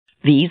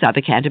These are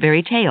the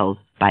Canterbury Tales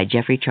by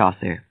Geoffrey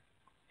Chaucer.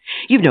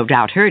 You've no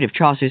doubt heard of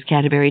Chaucer's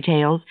Canterbury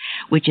Tales,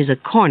 which is a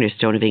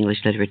cornerstone of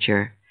English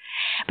literature.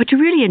 But to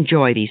really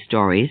enjoy these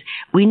stories,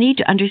 we need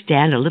to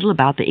understand a little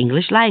about the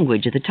English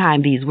language at the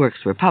time these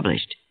works were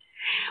published.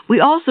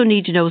 We also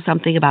need to know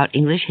something about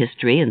English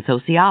history and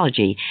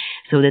sociology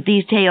so that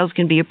these tales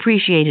can be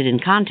appreciated in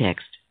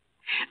context.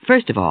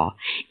 First of all,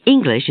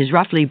 English is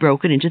roughly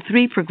broken into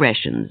three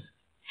progressions.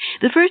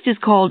 The first is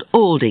called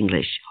Old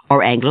English,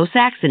 or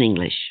Anglo-Saxon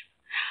English.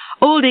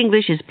 Old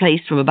English is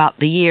placed from about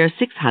the year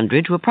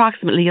 600 to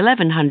approximately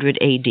 1100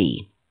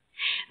 A.D.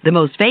 The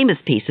most famous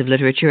piece of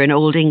literature in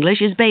Old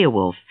English is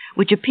Beowulf,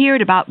 which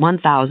appeared about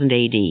 1000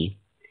 A.D.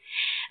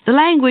 The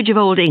language of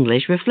Old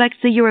English reflects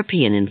the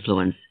European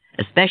influence,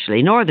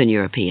 especially Northern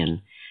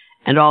European,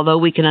 and although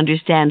we can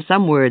understand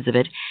some words of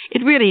it,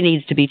 it really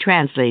needs to be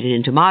translated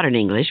into modern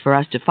English for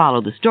us to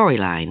follow the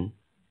storyline.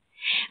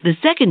 The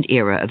second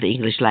era of the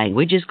English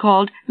language is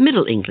called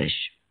Middle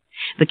English.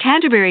 The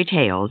Canterbury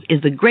Tales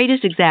is the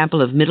greatest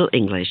example of Middle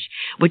English,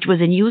 which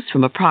was in use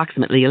from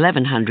approximately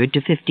 1100 to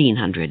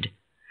 1500.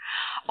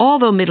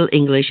 Although Middle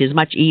English is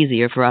much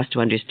easier for us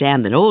to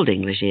understand than Old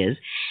English is,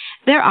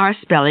 there are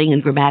spelling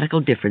and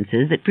grammatical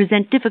differences that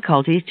present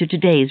difficulties to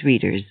today's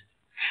readers.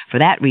 For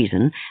that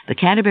reason, the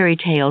Canterbury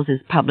Tales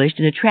is published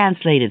in a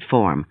translated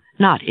form,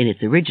 not in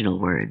its original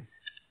words.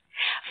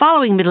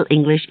 Following Middle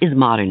English is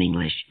Modern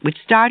English,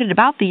 which started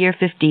about the year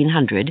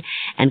 1500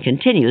 and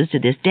continues to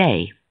this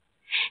day.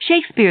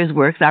 Shakespeare's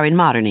works are in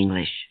Modern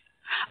English.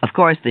 Of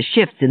course, the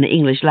shifts in the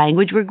English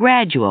language were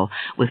gradual,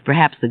 with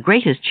perhaps the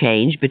greatest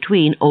change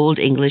between Old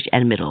English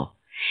and Middle.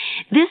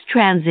 This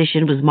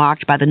transition was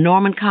marked by the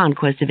Norman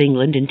conquest of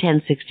England in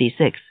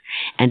 1066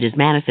 and is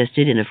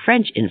manifested in a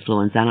French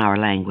influence on our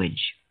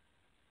language.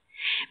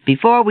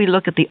 Before we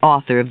look at the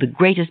author of the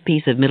greatest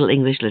piece of Middle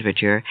English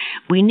literature,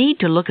 we need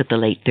to look at the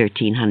late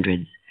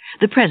 1300s,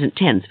 the present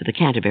tense for the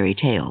Canterbury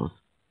Tales.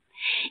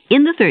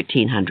 In the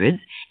 1300s,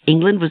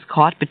 England was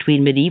caught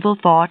between medieval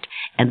thought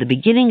and the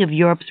beginning of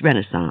Europe's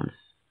Renaissance.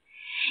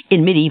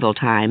 In medieval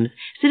times,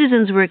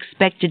 citizens were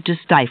expected to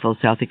stifle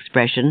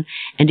self-expression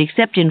and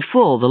accept in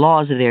full the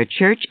laws of their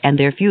church and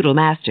their feudal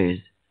masters.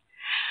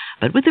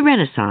 But with the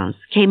Renaissance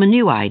came a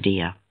new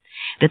idea,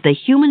 that the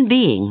human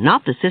being,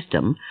 not the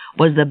system,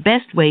 was the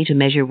best way to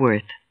measure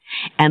worth,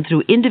 and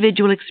through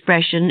individual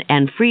expression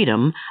and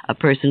freedom a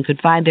person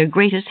could find their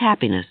greatest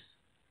happiness.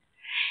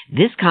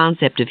 This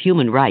concept of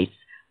human rights,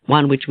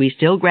 one which we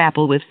still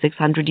grapple with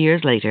 600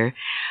 years later,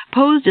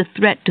 posed a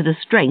threat to the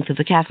strength of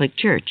the Catholic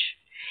Church.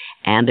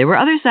 And there were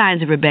other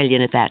signs of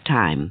rebellion at that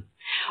time.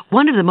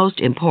 One of the most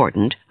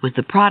important was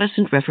the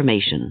Protestant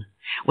Reformation,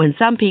 when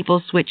some people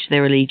switched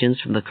their allegiance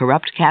from the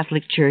corrupt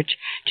Catholic Church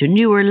to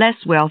newer,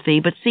 less wealthy,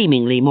 but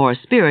seemingly more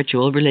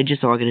spiritual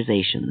religious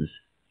organizations.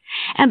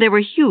 And there were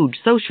huge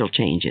social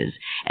changes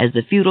as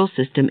the feudal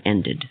system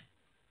ended.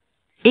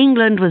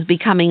 England was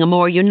becoming a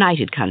more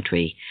united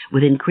country,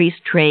 with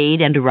increased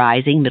trade and a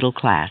rising middle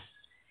class.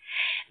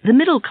 The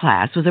middle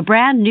class was a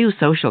brand new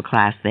social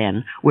class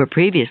then, where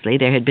previously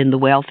there had been the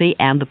wealthy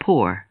and the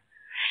poor.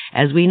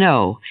 As we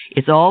know,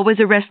 it's always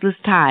a restless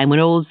time when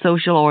old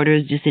social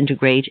orders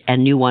disintegrate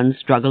and new ones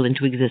struggle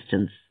into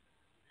existence.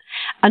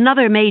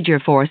 Another major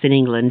force in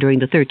England during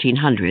the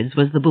 1300s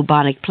was the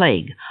bubonic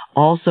plague,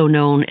 also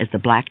known as the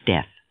Black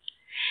Death.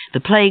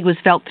 The plague was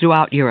felt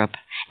throughout Europe,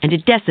 and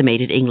it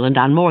decimated England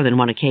on more than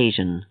one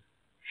occasion.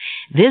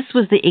 This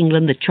was the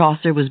England that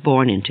Chaucer was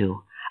born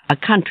into, a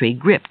country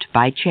gripped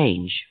by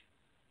change.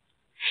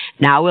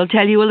 Now we'll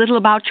tell you a little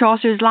about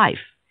Chaucer's life.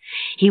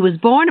 He was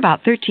born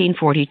about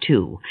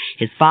 1342.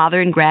 His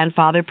father and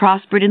grandfather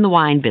prospered in the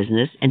wine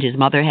business, and his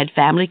mother had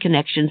family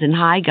connections in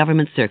high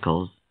government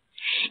circles.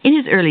 In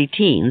his early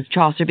teens,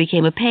 Chaucer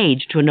became a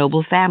page to a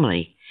noble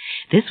family.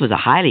 This was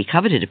a highly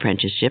coveted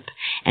apprenticeship,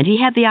 and he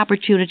had the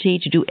opportunity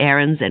to do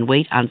errands and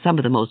wait on some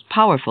of the most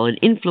powerful and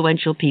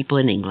influential people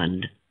in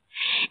England.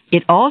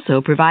 It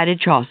also provided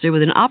Chaucer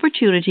with an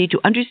opportunity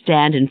to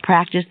understand and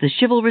practice the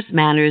chivalrous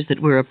manners that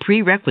were a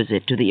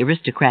prerequisite to the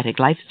aristocratic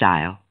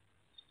lifestyle.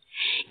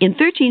 In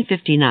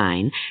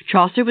 1359,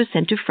 Chaucer was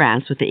sent to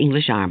France with the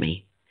English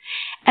army.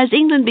 As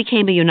England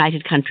became a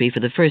united country for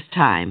the first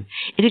time,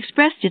 it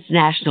expressed its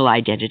national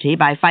identity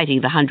by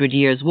fighting the 100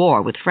 Years'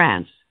 War with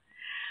France.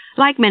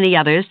 Like many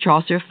others,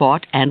 Chaucer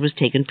fought and was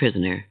taken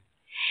prisoner.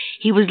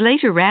 He was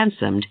later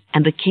ransomed,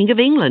 and the King of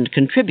England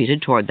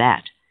contributed toward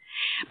that.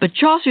 But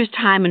Chaucer's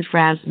time in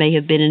France may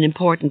have been an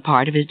important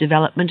part of his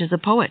development as a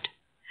poet.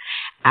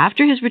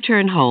 After his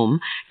return home,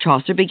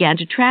 Chaucer began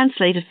to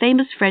translate a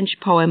famous French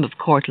poem of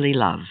courtly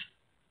love.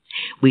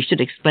 We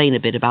should explain a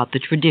bit about the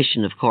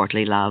tradition of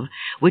courtly love,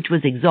 which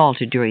was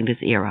exalted during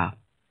this era.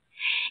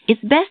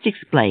 It's best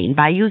explained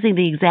by using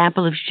the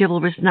example of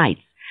chivalrous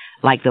knights,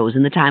 like those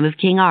in the time of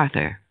King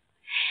Arthur.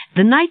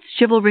 The knight's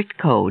chivalric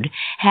code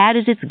had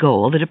as its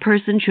goal that a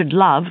person should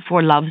love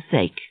for love's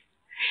sake.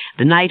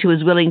 The knight who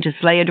was willing to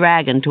slay a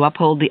dragon to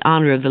uphold the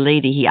honor of the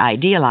lady he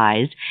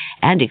idealized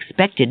and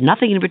expected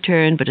nothing in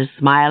return but a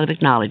smile of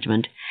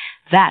acknowledgment,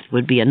 that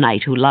would be a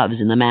knight who loves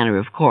in the manner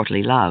of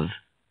courtly love.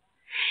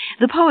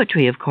 The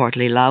poetry of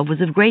courtly love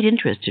was of great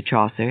interest to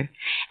Chaucer,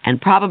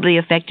 and probably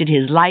affected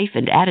his life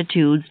and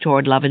attitudes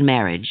toward love and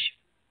marriage.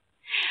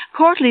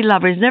 Courtly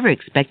lovers never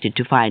expected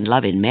to find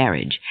love in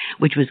marriage,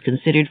 which was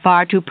considered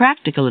far too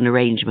practical an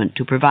arrangement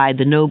to provide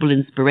the noble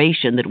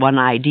inspiration that one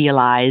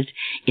idealized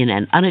in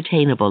an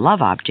unattainable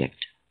love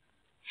object.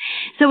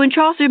 So when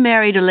Chaucer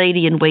married a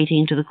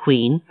lady-in-waiting to the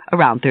Queen,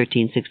 around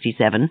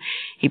 1367,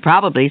 he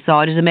probably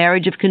saw it as a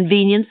marriage of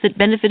convenience that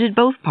benefited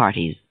both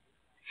parties.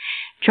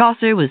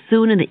 Chaucer was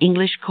soon in the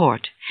English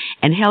court,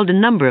 and held a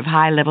number of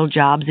high-level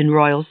jobs in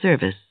royal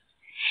service.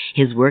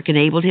 His work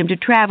enabled him to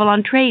travel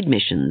on trade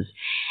missions,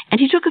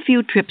 and he took a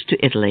few trips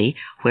to Italy,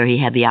 where he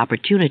had the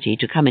opportunity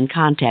to come in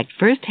contact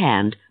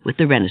firsthand with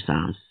the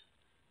Renaissance.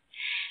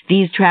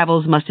 These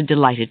travels must have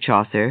delighted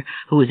Chaucer,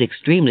 who was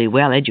extremely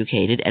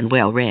well-educated and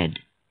well-read.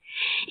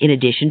 In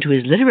addition to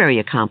his literary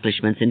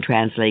accomplishments in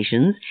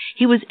translations,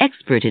 he was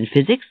expert in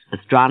physics,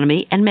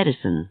 astronomy, and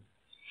medicine.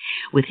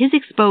 With his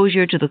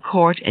exposure to the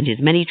court and his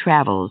many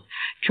travels,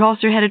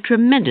 Chaucer had a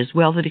tremendous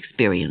wealth of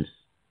experience.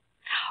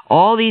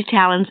 All these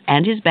talents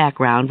and his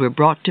background were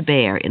brought to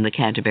bear in the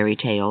Canterbury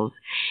Tales,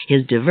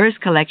 his diverse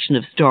collection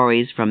of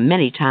stories from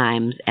many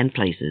times and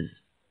places.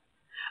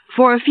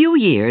 For a few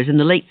years in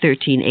the late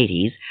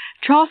 1380s,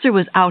 Chaucer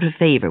was out of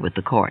favor with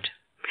the court.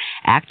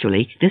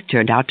 Actually, this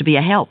turned out to be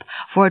a help,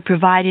 for it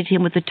provided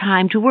him with the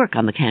time to work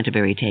on the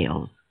Canterbury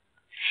Tales.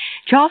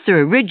 Chaucer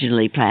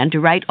originally planned to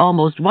write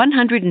almost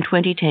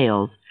 120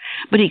 tales,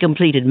 but he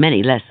completed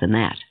many less than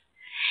that.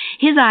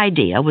 His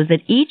idea was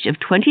that each of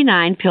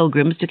 29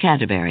 pilgrims to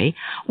Canterbury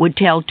would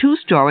tell 2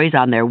 stories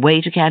on their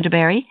way to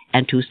Canterbury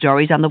and 2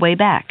 stories on the way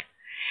back.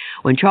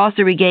 When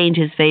Chaucer regained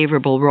his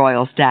favorable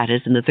royal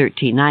status in the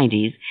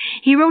 1390s,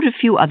 he wrote a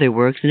few other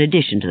works in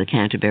addition to the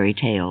Canterbury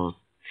Tales.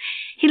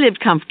 He lived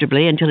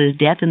comfortably until his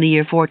death in the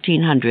year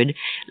 1400,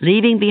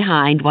 leaving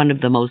behind one of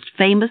the most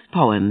famous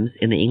poems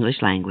in the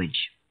English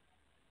language.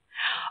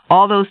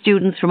 Although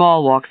students from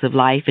all walks of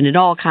life and in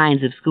all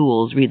kinds of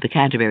schools read the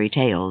Canterbury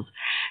Tales,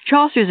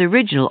 Chaucer's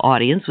original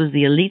audience was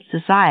the elite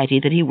society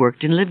that he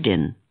worked and lived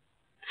in.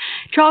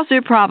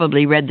 Chaucer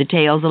probably read the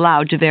tales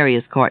aloud to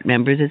various court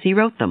members as he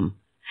wrote them.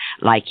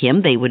 Like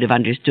him, they would have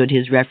understood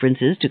his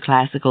references to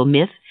classical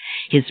myth,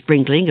 his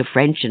sprinkling of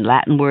French and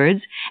Latin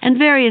words, and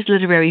various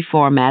literary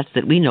formats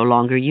that we no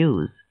longer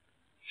use.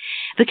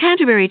 The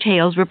Canterbury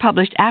Tales were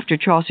published after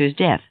Chaucer's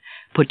death,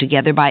 put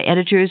together by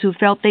editors who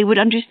felt they would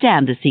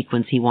understand the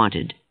sequence he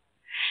wanted.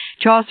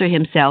 Chaucer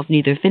himself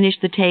neither finished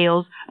the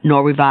tales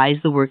nor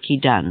revised the work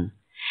he'd done.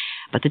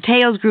 But the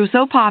tales grew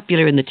so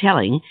popular in the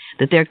telling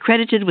that they're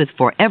credited with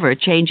forever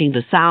changing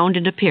the sound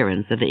and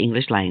appearance of the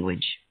English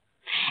language.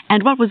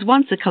 And what was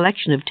once a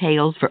collection of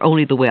tales for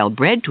only the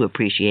well-bred to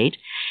appreciate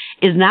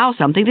is now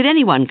something that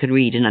anyone can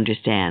read and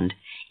understand,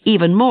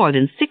 even more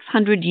than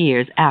 600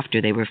 years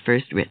after they were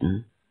first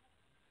written.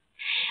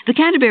 The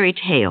Canterbury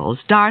Tales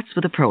starts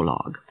with a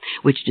prologue,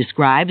 which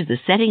describes the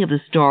setting of the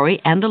story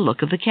and the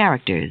look of the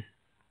characters.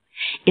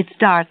 It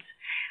starts,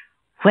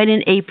 "When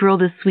in April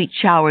the sweet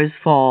showers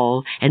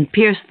fall, and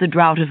pierce the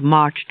drought of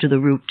March to the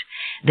root,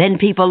 then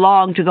people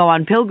long to go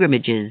on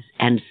pilgrimages,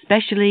 and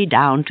specially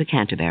down to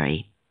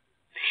Canterbury."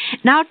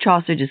 Now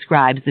Chaucer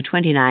describes the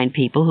 29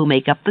 people who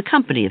make up the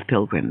company of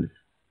pilgrims.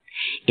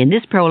 In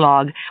this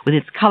prologue, with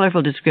its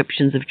colorful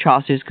descriptions of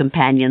Chaucer's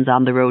companions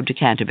on the road to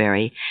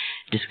Canterbury,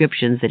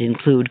 descriptions that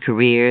include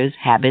careers,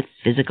 habits,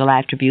 physical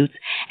attributes,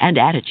 and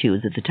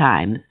attitudes of the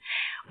times,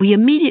 we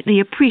immediately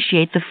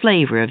appreciate the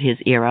flavor of his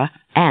era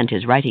and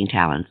his writing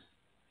talents.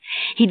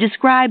 He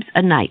describes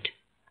a knight.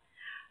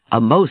 "A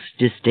most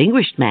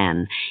distinguished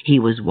man, he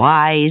was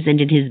wise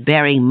and in his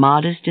bearing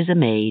modest as a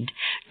maid.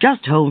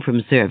 Just home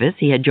from service,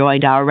 he had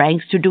joined our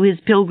ranks to do his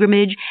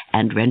pilgrimage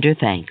and render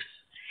thanks.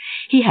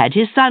 He had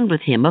his son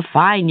with him, a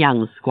fine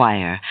young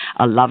squire,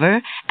 a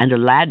lover and a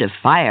lad of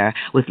fire,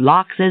 with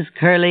locks as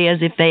curly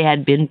as if they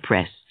had been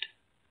pressed."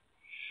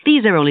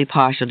 These are only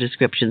partial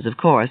descriptions, of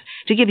course,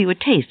 to give you a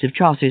taste of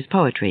Chaucer's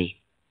poetry.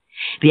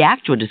 The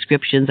actual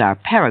descriptions are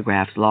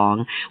paragraphs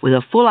long, with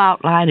a full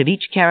outline of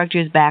each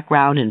character's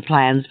background and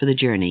plans for the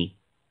journey.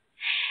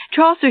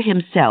 Chaucer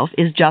himself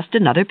is just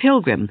another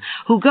pilgrim,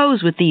 who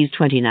goes with these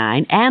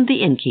 29 and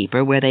the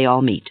innkeeper where they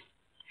all meet.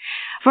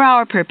 For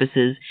our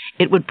purposes,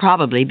 it would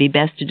probably be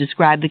best to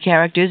describe the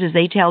characters as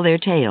they tell their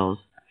tales.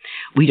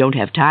 We don't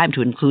have time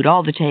to include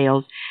all the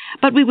tales,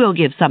 but we will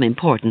give some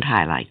important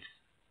highlights.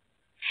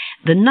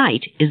 The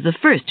knight is the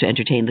first to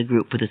entertain the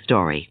group with a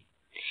story.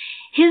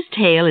 His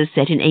tale is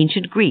set in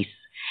ancient Greece,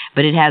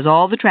 but it has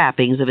all the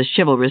trappings of a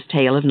chivalrous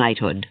tale of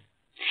knighthood.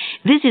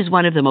 This is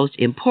one of the most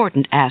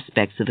important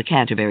aspects of the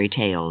Canterbury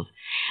Tales,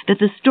 that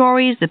the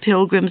stories the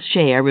pilgrims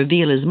share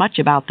reveal as much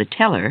about the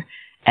teller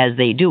as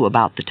they do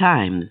about the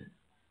times.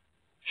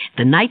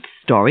 The knight's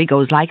story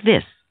goes like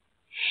this.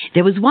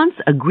 There was once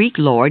a Greek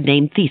lord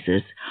named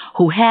Theseus,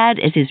 who had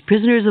as his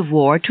prisoners of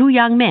war 2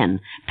 young men,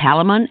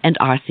 Palamon and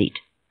Arcite.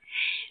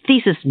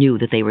 Theseus knew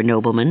that they were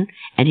noblemen,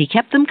 and he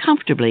kept them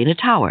comfortably in a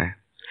tower.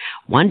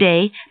 One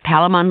day,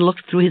 Palamon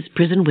looked through his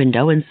prison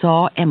window and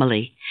saw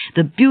Emily,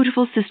 the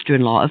beautiful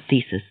sister-in-law of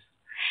Theseus.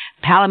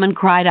 Palamon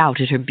cried out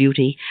at her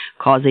beauty,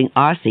 causing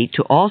Arcite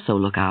to also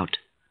look out.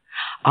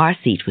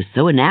 Arcite was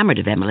so enamored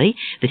of Emily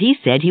that he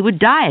said he would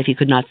die if he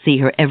could not see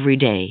her every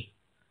day.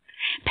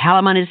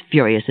 Palamon is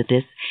furious at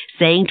this,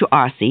 saying to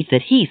Arcite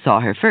that he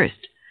saw her first.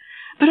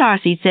 But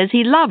Arcite says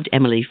he loved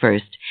Emily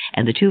first,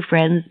 and the two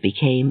friends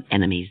became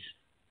enemies.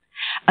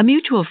 A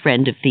mutual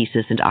friend of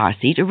Theseus and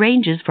Arcite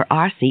arranges for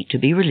Arcite to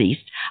be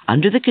released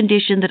under the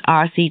condition that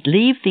Arcite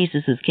leave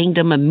Theseus's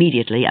kingdom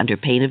immediately under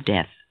pain of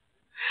death.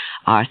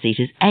 Arcite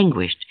is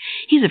anguished.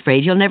 He's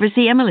afraid he'll never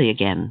see Emily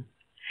again.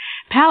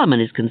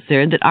 Palamon is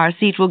concerned that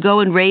Arcite will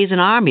go and raise an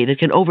army that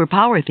can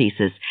overpower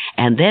Theseus,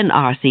 and then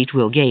Arcite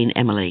will gain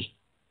Emily.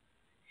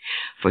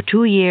 For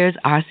 2 years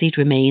Arcite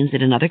remains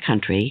in another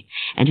country,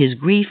 and his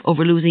grief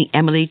over losing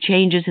Emily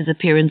changes his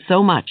appearance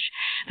so much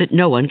that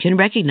no one can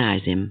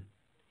recognize him.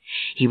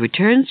 He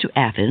returns to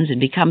Athens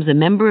and becomes a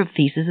member of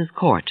Theseus's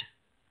court.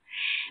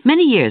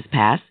 Many years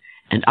pass,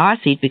 and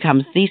Arcite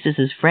becomes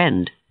Theseus's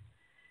friend.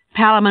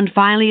 Palamon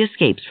finally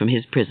escapes from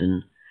his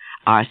prison.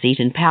 Arcite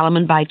and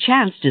Palamon by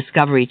chance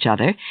discover each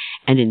other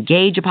and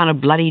engage upon a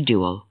bloody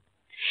duel.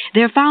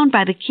 They are found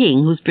by the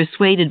king, who's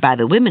persuaded by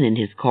the women in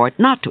his court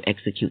not to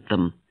execute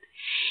them.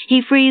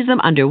 He frees them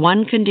under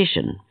one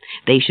condition: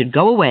 they should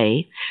go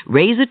away,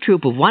 raise a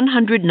troop of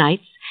 100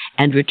 knights,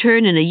 and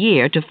return in a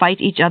year to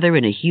fight each other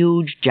in a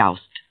huge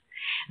joust.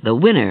 The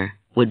winner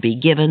would be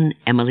given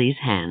Emily's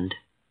hand.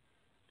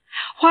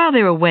 While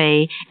they're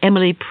away,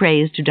 Emily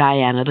prays to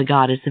Diana, the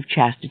goddess of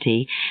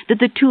chastity, that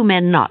the two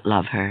men not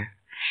love her.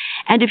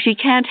 And if she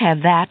can't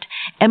have that,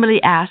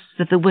 Emily asks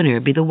that the winner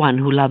be the one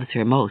who loves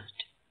her most.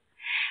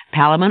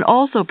 Palamon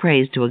also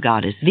prays to a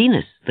goddess,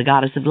 Venus, the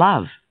goddess of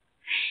love.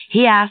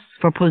 He asks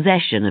for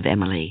possession of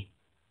Emily.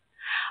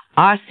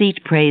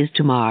 Arcite prays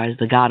to Mars,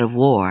 the god of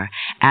war,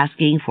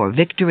 asking for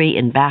victory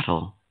in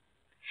battle.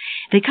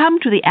 They come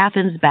to the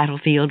Athens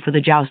battlefield for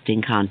the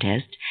jousting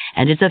contest,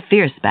 and it's a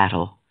fierce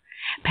battle.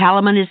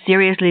 Palamon is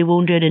seriously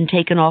wounded and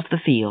taken off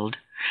the field.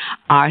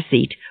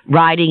 Arcite,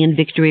 riding in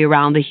victory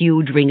around the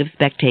huge ring of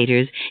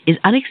spectators, is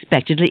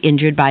unexpectedly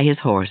injured by his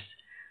horse.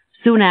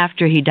 Soon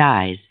after he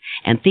dies,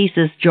 and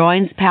Theseus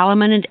joins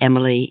Palamon and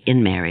Emily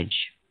in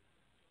marriage.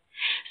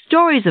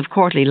 Stories of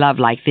courtly love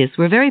like this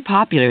were very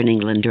popular in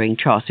England during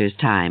Chaucer's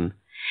time.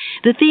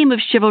 The theme of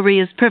chivalry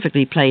is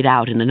perfectly played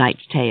out in The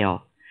Knight's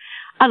Tale.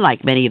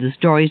 Unlike many of the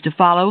stories to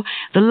follow,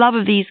 the love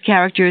of these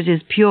characters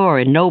is pure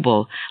and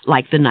noble,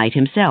 like the knight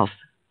himself.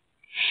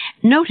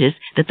 Notice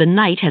that the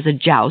knight has a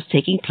joust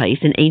taking place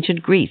in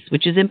ancient Greece,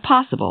 which is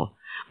impossible,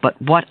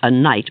 but what a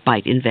knight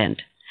might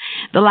invent.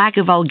 The lack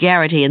of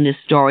vulgarity in this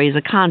story is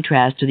a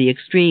contrast to the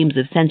extremes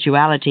of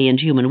sensuality and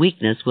human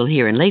weakness we'll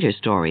hear in later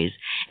stories,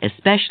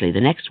 especially the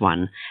next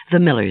one, The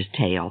Miller's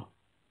Tale.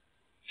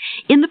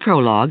 In the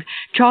prologue,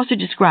 Chaucer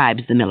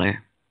describes the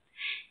miller.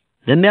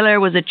 The miller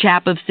was a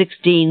chap of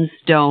 16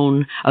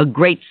 stone, a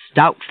great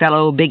stout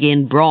fellow, big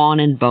in brawn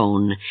and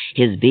bone.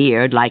 His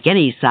beard, like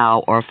any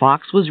sow or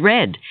fox, was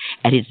red.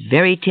 At its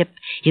very tip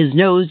his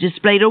nose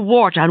displayed a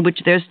wart on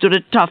which there stood a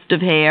tuft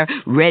of hair,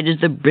 red as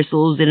the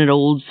bristles in an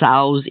old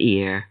sow's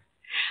ear.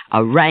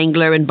 A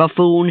wrangler and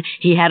buffoon,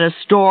 he had a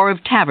store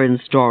of tavern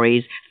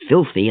stories,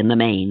 filthy in the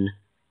main.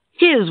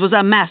 His was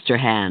a master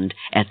hand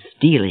at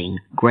stealing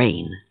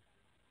grain.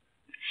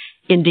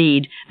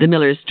 Indeed, the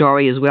miller's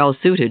story is well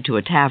suited to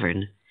a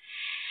tavern.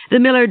 The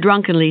miller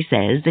drunkenly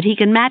says that he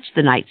can match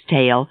the knight's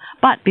tale,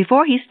 but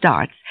before he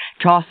starts,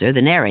 Chaucer,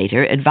 the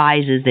narrator,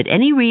 advises that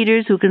any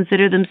readers who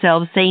consider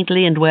themselves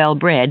saintly and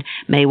well-bred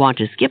may want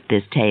to skip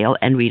this tale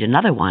and read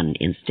another one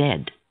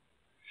instead.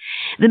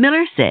 The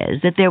miller says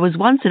that there was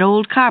once an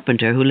old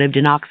carpenter who lived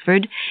in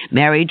Oxford,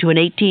 married to an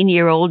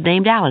 18-year-old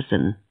named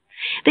Alison.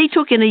 They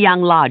took in a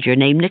young lodger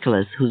named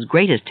Nicholas, whose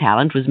greatest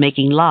talent was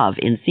making love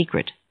in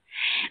secret.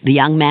 The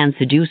young man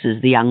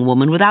seduces the young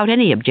woman without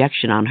any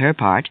objection on her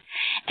part,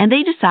 and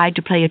they decide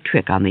to play a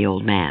trick on the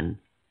old man.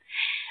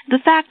 The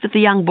fact that the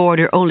young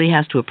boarder only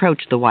has to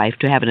approach the wife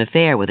to have an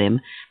affair with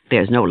him,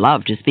 there's no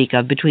love to speak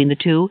of between the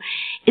two,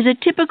 is a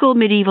typical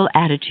medieval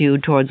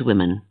attitude towards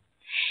women.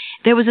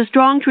 There was a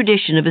strong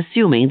tradition of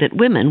assuming that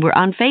women were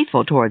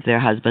unfaithful towards their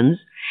husbands,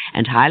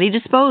 and highly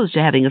disposed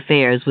to having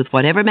affairs with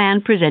whatever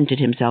man presented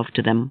himself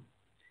to them.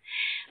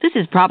 This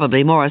is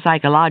probably more a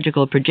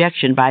psychological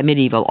projection by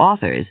medieval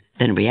authors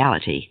than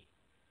reality.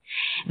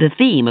 The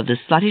theme of the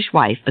sluttish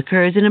wife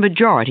occurs in a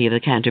majority of the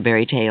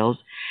Canterbury Tales,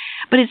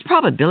 but its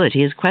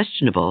probability is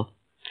questionable.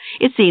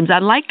 It seems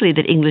unlikely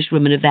that English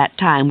women of that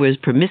time were as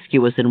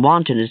promiscuous and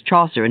wanton as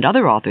Chaucer and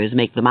other authors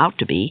make them out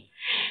to be,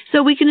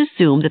 so we can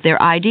assume that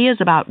their ideas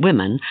about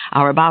women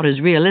are about as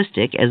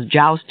realistic as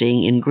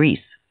jousting in Greece.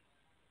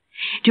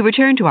 To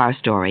return to our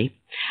story,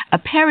 a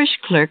parish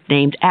clerk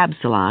named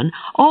Absalon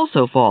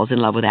also falls in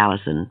love with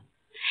Alison.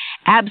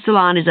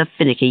 Absalon is a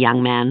finicky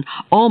young man,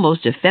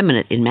 almost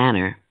effeminate in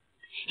manner.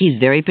 He's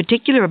very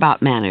particular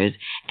about manners,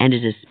 and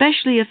is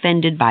especially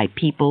offended by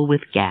people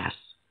with gas.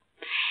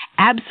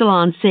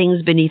 Absalon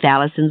sings beneath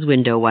Alison's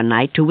window one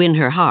night to win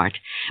her heart,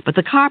 but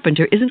the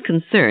carpenter isn't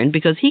concerned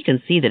because he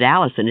can see that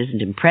Alison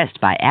isn't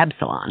impressed by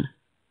Absalon.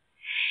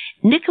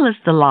 Nicholas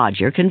the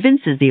lodger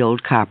convinces the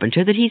old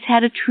carpenter that he's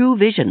had a true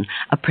vision,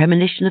 a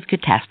premonition of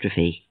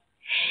catastrophe.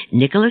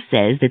 Nicholas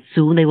says that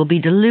soon they will be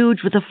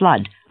deluged with a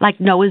flood, like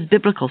Noah's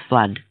biblical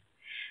flood.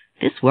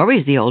 This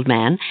worries the old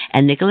man,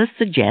 and Nicholas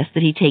suggests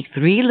that he take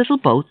 3 little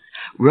boats,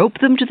 rope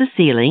them to the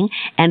ceiling,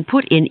 and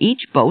put in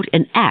each boat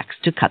an axe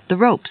to cut the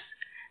ropes.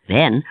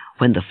 Then,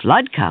 when the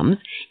flood comes,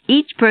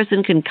 each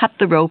person can cut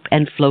the rope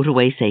and float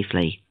away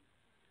safely.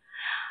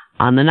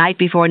 On the night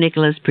before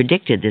Nicholas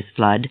predicted this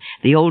flood,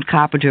 the old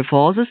carpenter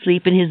falls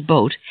asleep in his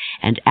boat,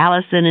 and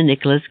Alison and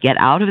Nicholas get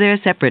out of their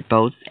separate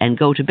boats and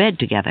go to bed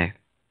together.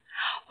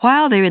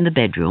 While they're in the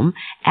bedroom,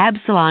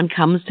 Absalom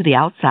comes to the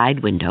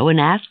outside window and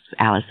asks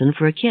Alison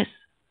for a kiss.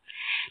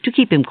 To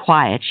keep him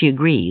quiet, she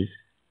agrees,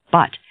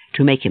 but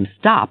to make him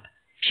stop,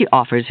 she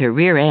offers her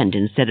rear end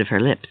instead of her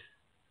lips.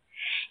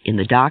 In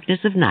the darkness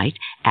of night,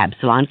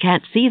 Absalom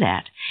can't see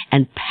that,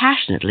 and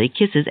passionately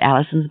kisses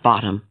Alison's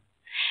bottom.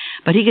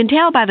 But he can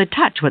tell by the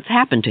touch what's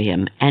happened to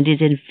him, and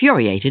is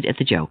infuriated at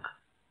the joke.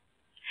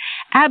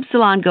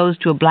 Absalom goes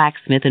to a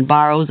blacksmith and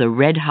borrows a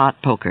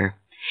red-hot poker.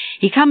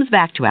 He comes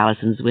back to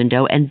Alison's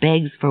window and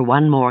begs for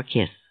one more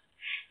kiss.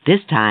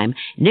 This time,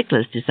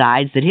 Nicholas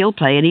decides that he'll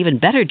play an even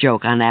better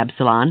joke on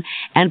Absalom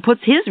and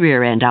puts his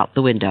rear end out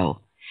the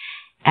window.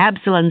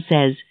 Absalom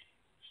says,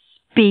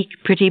 "Speak,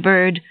 pretty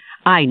bird,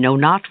 I know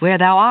not where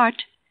thou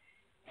art."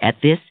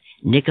 At this,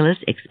 Nicholas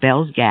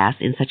expels gas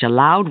in such a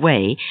loud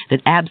way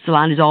that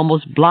Absalom is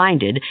almost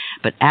blinded,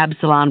 but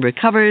Absalom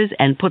recovers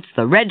and puts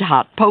the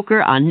red-hot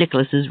poker on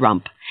Nicholas's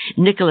rump.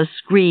 Nicholas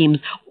screams,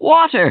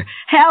 "Water!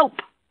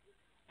 Help!"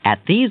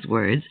 At these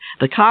words,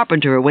 the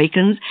carpenter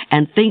awakens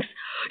and thinks,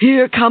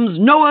 "Here comes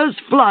Noah's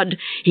flood."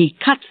 He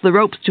cuts the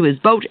ropes to his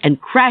boat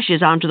and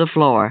crashes onto the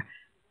floor.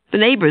 The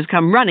neighbors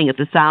come running at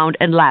the sound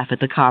and laugh at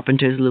the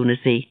carpenter's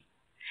lunacy.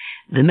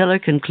 The miller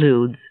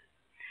concludes,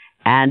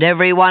 "And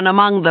every one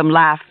among them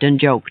laughed and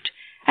joked,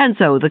 and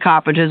so the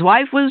carpenter's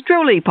wife was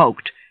truly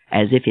poked,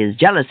 as if his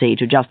jealousy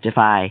to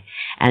justify,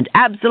 and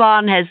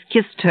Absalom has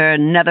kissed her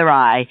nether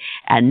eye,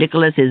 and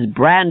Nicholas is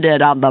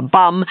branded on the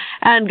bum,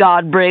 and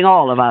God bring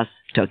all of us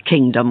to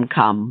kingdom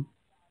come."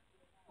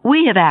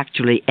 We have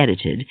actually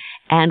edited,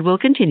 and will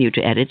continue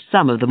to edit,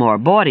 some of the more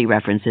bawdy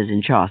references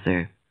in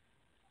Chaucer.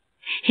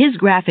 His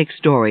graphic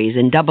stories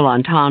and double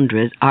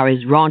entendres are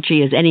as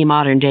raunchy as any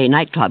modern-day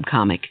nightclub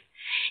comic.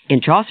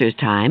 In Chaucer's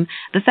time,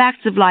 the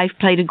facts of life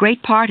played a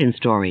great part in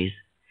stories.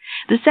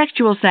 The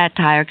sexual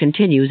satire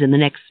continues in the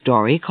next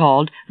story,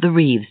 called The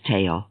Reeve's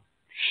Tale.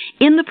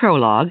 In the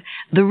prologue,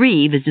 the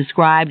Reeve is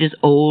described as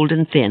old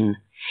and thin.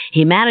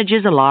 He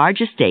manages a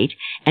large estate,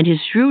 and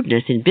his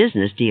shrewdness in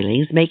business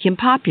dealings make him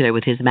popular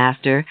with his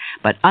master,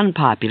 but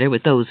unpopular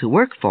with those who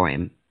work for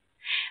him.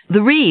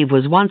 The Reeve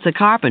was once a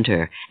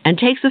carpenter, and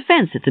takes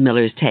offense at the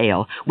miller's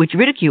tale, which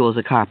ridicules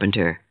a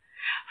carpenter.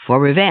 For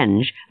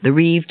revenge, the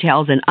Reeve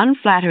tells an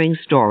unflattering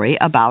story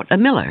about a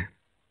miller.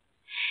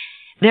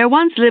 There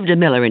once lived a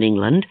miller in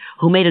England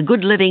who made a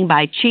good living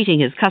by cheating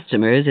his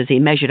customers as he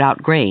measured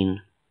out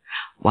grain.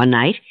 One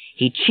night,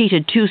 he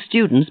cheated 2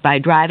 students by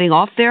driving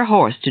off their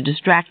horse to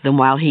distract them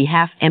while he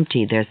half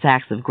emptied their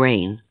sacks of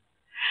grain.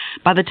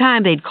 By the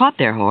time they'd caught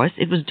their horse,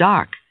 it was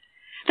dark.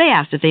 They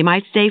asked if they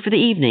might stay for the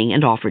evening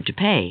and offered to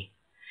pay.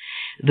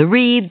 The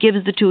Reeve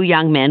gives the 2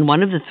 young men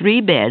one of the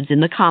 3 beds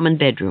in the common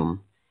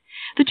bedroom.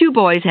 The 2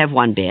 boys have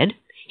 1 bed,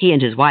 he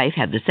and his wife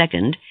have the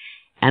second,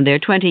 and their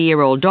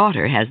 20-year-old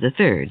daughter has the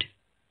third.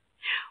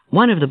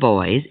 One of the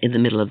boys, in the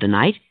middle of the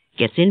night,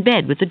 gets in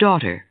bed with the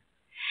daughter.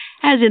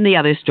 As in the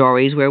other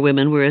stories where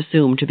women were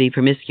assumed to be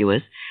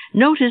promiscuous,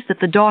 notice that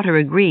the daughter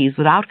agrees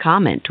without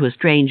comment to a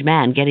strange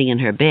man getting in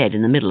her bed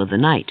in the middle of the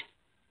night.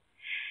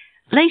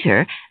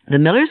 Later, the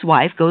miller's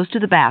wife goes to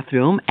the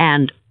bathroom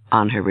and,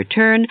 on her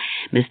return,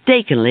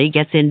 mistakenly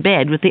gets in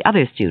bed with the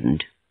other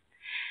student.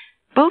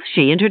 Both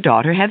she and her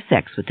daughter have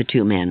sex with the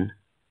 2 men.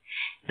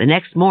 The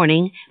next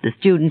morning, the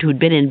student who'd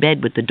been in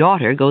bed with the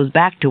daughter goes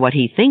back to what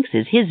he thinks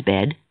is his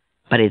bed,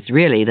 but it's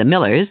really the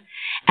miller's,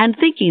 and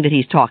thinking that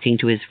he's talking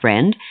to his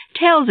friend,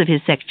 tells of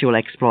his sexual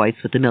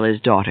exploits with the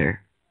miller's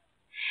daughter.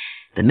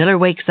 The miller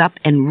wakes up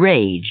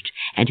enraged,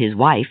 and his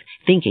wife,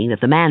 thinking that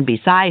the man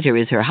beside her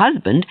is her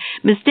husband,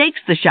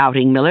 mistakes the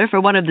shouting miller for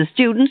one of the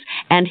students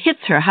and hits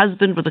her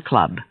husband with a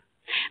club.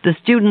 The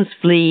students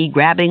flee,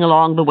 grabbing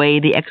along the way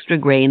the extra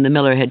grain the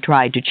miller had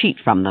tried to cheat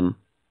from them.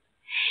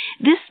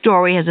 This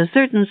story has a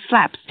certain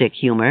slapstick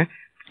humor,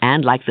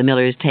 and, like the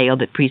miller's tale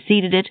that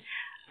preceded it,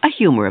 a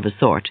humor of a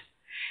sort.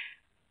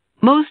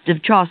 Most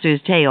of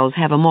Chaucer's tales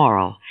have a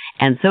moral,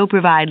 and so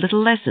provide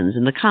little lessons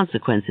in the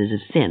consequences of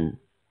sin.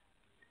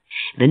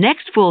 The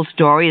next full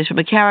story is from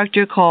a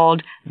character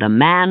called the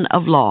Man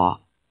of Law.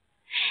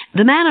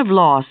 The Man of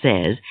Law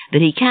says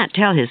that he can't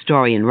tell his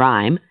story in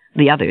rhyme,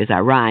 the others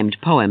are rhymed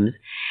poems,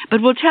 but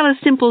will tell a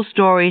simple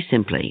story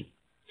simply.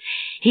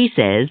 He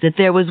says that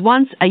there was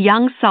once a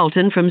young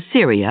sultan from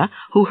Syria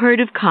who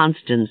heard of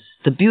Constance,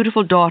 the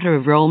beautiful daughter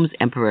of Rome's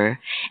emperor,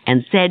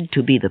 and said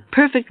to be the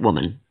perfect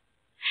woman.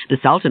 The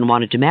sultan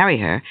wanted to marry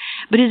her,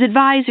 but his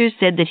advisers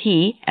said that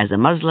he, as a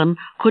Muslim,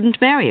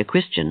 couldn't marry a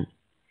Christian.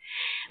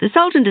 The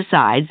Sultan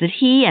decides that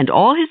he and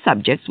all his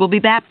subjects will be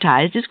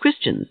baptized as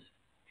Christians.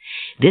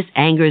 This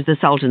angers the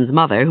Sultan's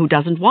mother, who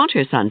doesn't want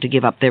her son to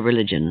give up their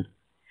religion.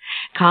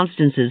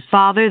 Constance's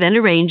father then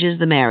arranges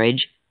the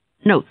marriage.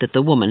 Note that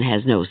the woman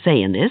has no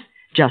say in this,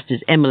 just as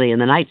Emily in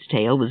the Knight's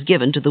Tale was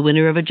given to the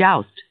winner of a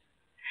joust.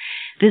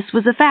 This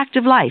was a fact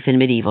of life in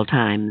medieval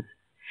times.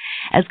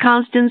 As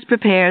Constance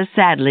prepares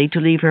sadly to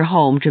leave her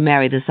home to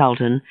marry the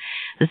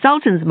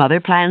Sultan's mother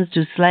plans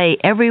to slay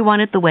everyone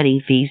at the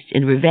wedding feast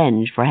in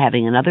revenge for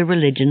having another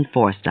religion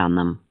forced on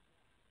them.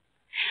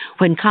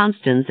 When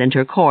Constance and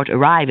her court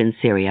arrive in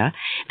Syria,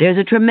 there's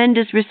a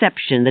tremendous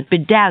reception that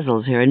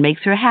bedazzles her and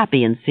makes her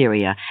happy in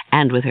Syria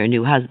and with her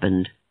new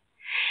husband.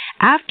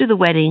 After the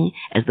wedding,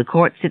 as the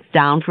court sits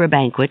down for a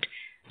banquet,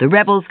 the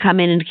rebels come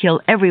in and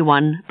kill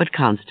everyone but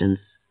Constance.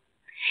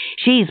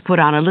 She's put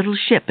on a little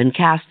ship and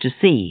cast to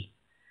sea.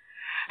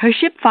 Her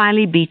ship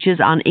finally beaches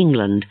on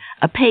England,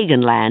 a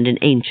pagan land in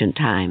ancient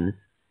times.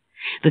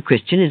 The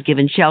Christian is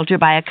given shelter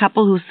by a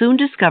couple who soon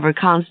discover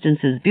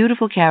Constance's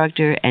beautiful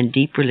character and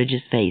deep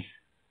religious faith.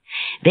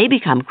 They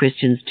become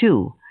Christians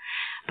too,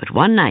 but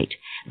one night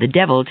the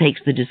devil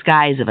takes the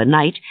disguise of a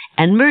knight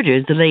and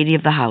murders the lady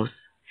of the house.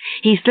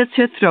 He slits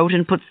her throat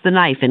and puts the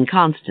knife in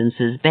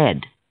Constance's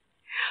bed.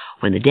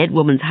 When the dead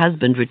woman's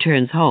husband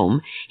returns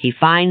home, he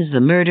finds the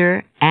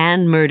murder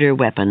and murder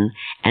weapon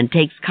and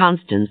takes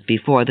Constance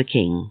before the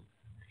king.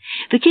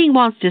 The king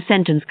wants to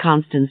sentence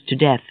Constance to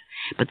death,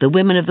 but the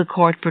women of the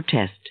court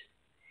protest.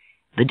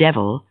 The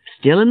devil,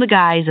 still in the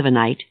guise of a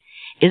knight,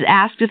 is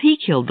asked if he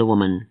killed the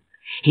woman.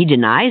 He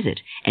denies it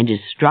and is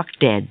struck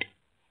dead,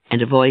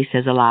 and a voice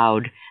says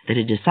aloud that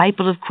a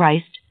disciple of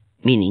Christ,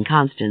 meaning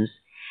Constance,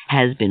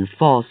 has been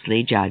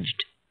falsely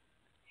judged.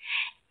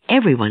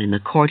 Everyone in the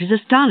court is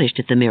astonished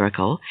at the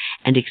miracle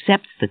and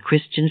accepts the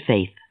Christian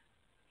faith.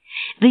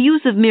 The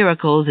use of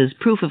miracles as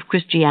proof of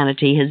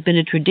Christianity has been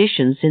a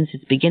tradition since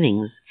its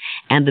beginnings,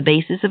 and the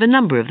basis of a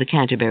number of the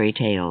Canterbury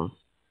Tales.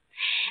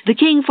 The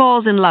king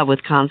falls in love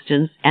with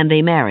Constance, and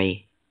they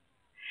marry.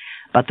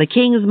 But the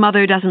king's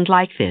mother doesn't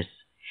like this,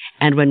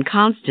 and when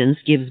Constance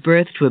gives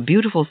birth to a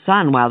beautiful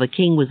son while the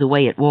king was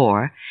away at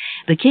war,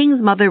 the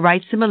king's mother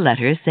writes him a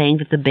letter saying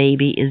that the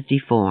baby is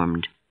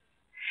deformed.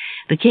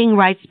 The king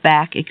writes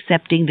back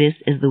accepting this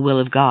as the will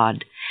of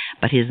God,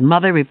 but his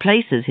mother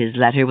replaces his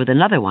letter with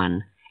another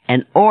one,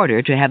 an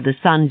order to have the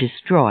son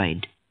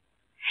destroyed.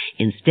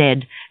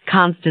 Instead,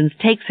 Constance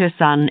takes her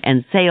son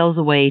and sails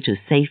away to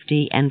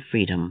safety and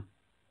freedom.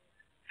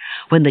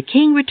 When the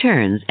king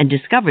returns and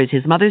discovers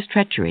his mother's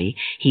treachery,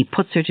 he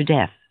puts her to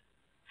death.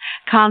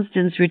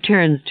 Constance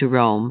returns to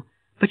Rome,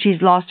 but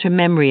she's lost her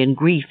memory in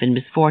grief and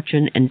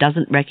misfortune and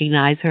doesn't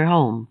recognize her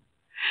home.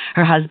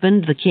 Her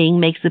husband, the king,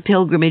 makes a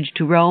pilgrimage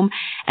to Rome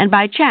and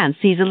by chance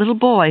sees a little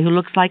boy who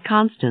looks like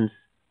Constance.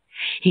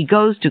 He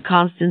goes to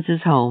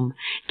Constance's home,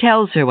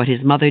 tells her what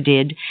his mother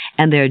did,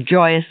 and they're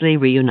joyously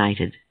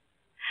reunited.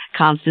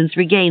 Constance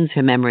regains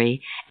her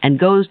memory and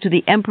goes to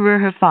the emperor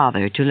her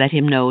father to let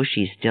him know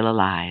she's still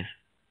alive.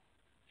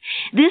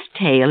 This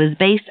tale is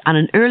based on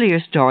an earlier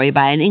story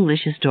by an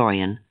English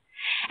historian.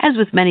 As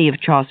with many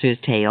of Chaucer's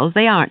tales,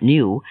 they aren't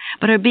new,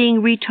 but are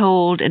being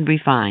retold and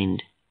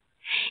refined.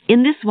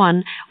 In this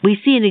one, we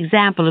see an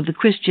example of the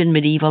Christian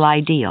medieval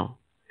ideal.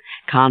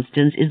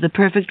 Constance is the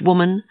perfect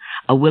woman,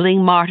 a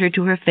willing martyr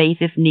to her faith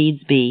if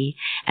needs be,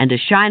 and a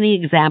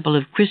shining example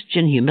of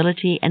Christian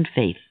humility and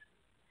faith.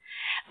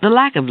 The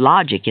lack of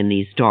logic in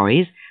these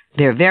stories,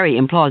 their very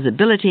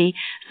implausibility,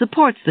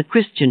 supports the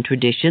Christian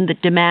tradition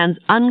that demands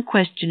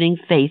unquestioning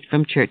faith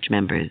from church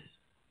members.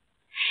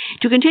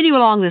 To continue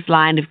along this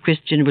line of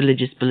Christian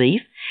religious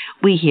belief,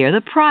 we hear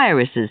the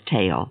prioress's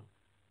tale.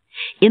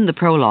 In the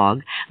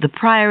prologue, the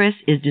prioress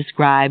is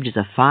described as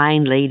a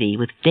fine lady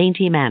with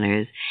dainty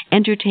manners,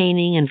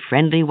 entertaining and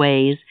friendly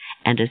ways,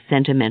 and a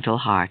sentimental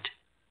heart.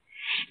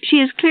 She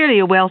is clearly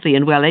a wealthy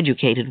and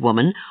well-educated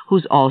woman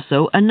who's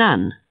also a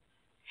nun.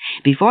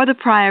 Before the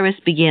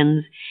prioress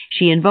begins,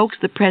 she invokes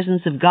the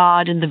presence of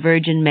God and the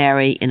Virgin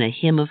Mary in a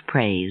hymn of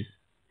praise.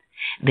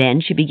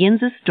 Then she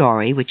begins a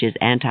story which is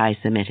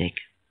anti-Semitic.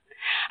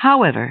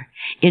 However,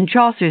 in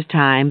Chaucer's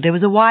time there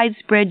was a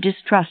widespread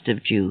distrust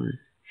of Jews.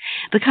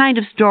 The kind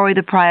of story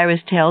the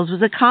prioress tells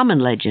was a common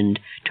legend,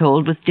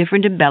 told with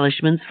different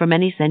embellishments for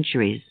many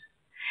centuries.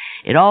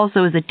 It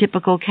also is a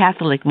typical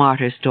Catholic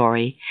martyr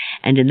story,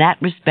 and in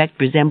that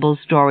respect resembles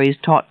stories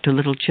taught to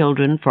little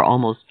children for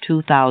almost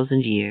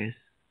 2,000 years.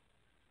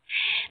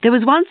 There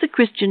was once a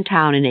Christian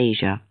town in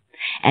Asia,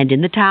 and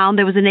in the town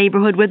there was a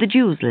neighborhood where the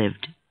Jews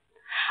lived.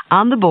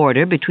 On the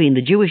border between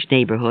the Jewish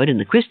neighborhood and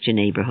the Christian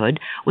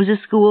neighborhood was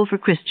a school for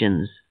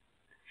Christians.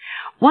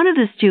 One of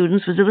the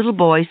students was a little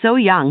boy so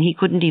young he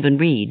couldn't even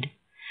read.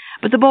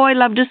 But the boy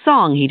loved a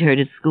song he'd heard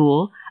at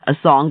school, a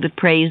song that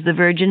praised the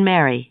Virgin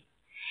Mary.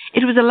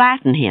 It was a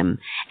Latin hymn,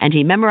 and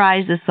he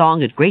memorized the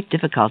song at great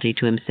difficulty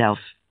to himself.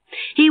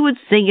 He would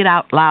sing it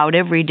out loud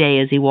every day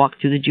as he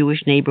walked through the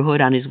Jewish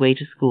neighborhood on his way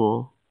to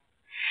school.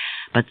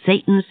 But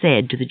Satan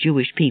said to the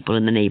Jewish people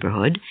in the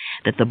neighborhood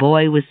that the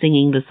boy was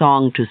singing the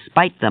song to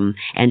spite them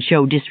and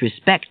show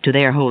disrespect to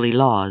their holy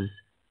laws.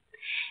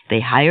 they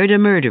hired a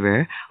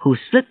murderer who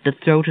slit the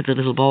throat of the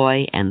little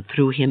boy and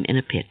threw him in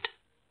a pit.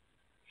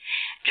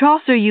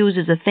 Chaucer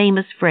uses a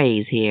famous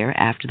phrase here,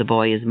 after the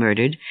boy is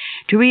murdered,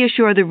 to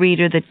reassure the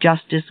reader that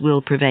justice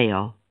will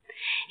prevail.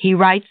 He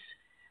writes,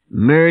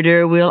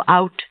 "Murder will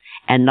out,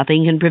 and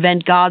nothing can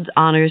prevent God's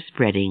honor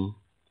spreading."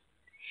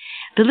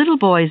 The little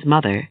boy's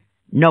mother,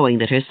 knowing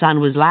that her son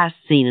was last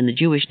seen in the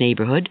Jewish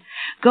neighborhood,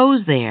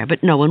 goes there,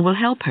 but no one will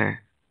help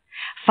her.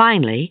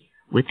 Finally,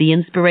 with the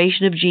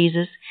inspiration of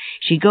Jesus,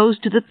 she goes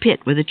to the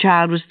pit where the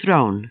child was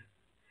thrown.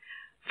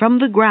 From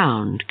the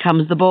ground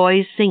comes the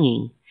boy's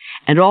singing,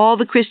 and all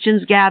the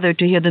Christians gather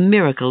to hear the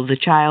miracle of the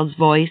child's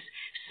voice,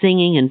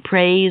 singing in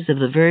praise of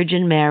the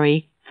Virgin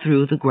Mary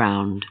through the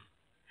ground.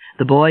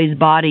 The boy's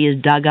body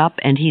is dug up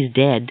and he's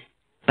dead,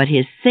 but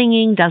his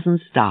singing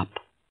doesn't stop.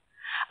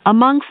 A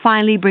monk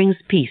finally brings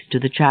peace to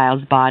the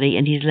child's body,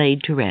 and he's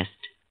laid to rest.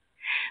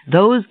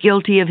 Those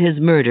guilty of his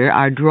murder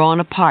are drawn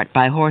apart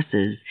by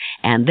horses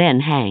and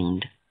then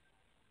hanged.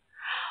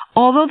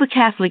 Although the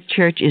Catholic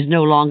Church is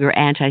no longer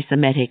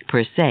anti-Semitic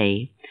per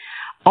se,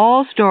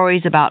 all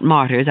stories about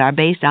martyrs are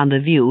based on the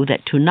view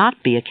that to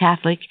not be a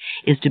Catholic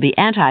is to be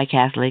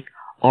anti-Catholic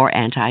or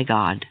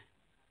anti-God.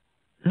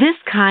 This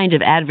kind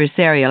of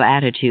adversarial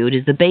attitude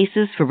is the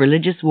basis for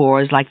religious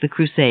wars like the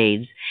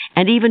Crusades,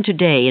 and even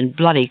today in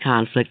bloody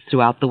conflicts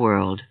throughout the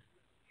world.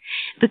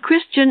 The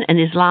Christian and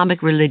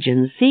Islamic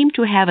religions seem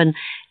to have an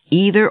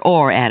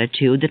either-or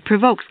attitude that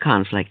provokes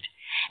conflict,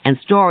 and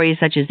stories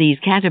such as these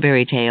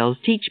Canterbury Tales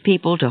teach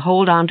people to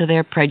hold on to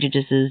their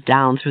prejudices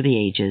down through the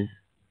ages.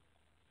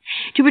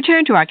 To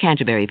return to our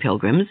Canterbury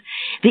pilgrims,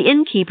 the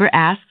innkeeper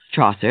asks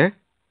Chaucer,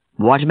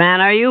 "What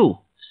man are you,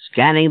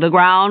 scanning the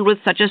ground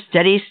with such a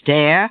steady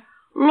stare?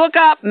 Look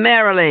up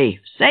merrily,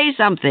 say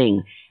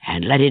something,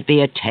 and let it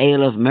be a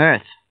tale of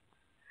mirth."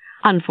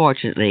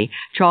 Unfortunately,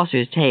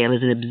 Chaucer's tale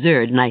is an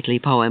absurd knightly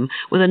poem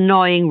with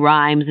annoying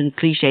rhymes and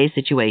cliché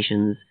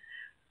situations.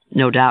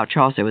 No doubt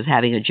Chaucer was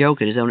having a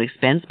joke at his own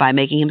expense by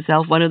making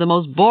himself one of the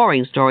most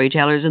boring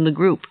storytellers in the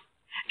group.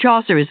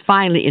 Chaucer is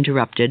finally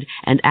interrupted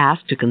and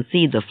asked to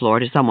concede the floor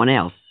to someone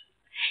else.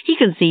 He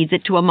concedes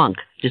it to a monk,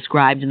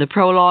 described in the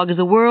prologue as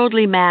a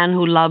worldly man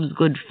who loves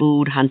good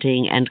food,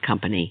 hunting, and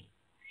company.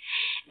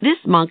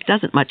 This monk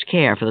doesn't much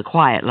care for the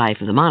quiet life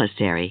of the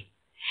monastery.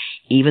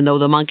 Even though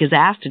the monk is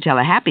asked to tell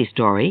a happy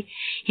story,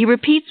 he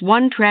repeats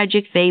one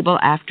tragic fable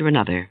after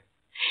another.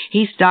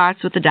 He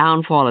starts with the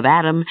downfall of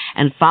Adam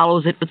and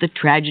follows it with the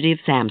tragedy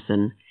of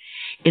Samson.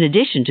 In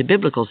addition to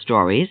biblical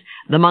stories,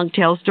 the monk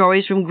tells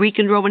stories from Greek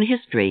and Roman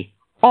history,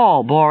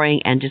 all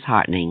boring and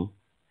disheartening.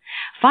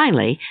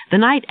 Finally, the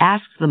knight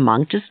asks the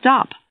monk to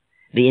stop.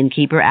 The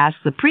innkeeper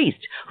asks the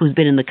priest, who's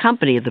been in the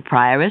company of the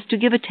prioress, to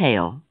give a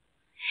tale.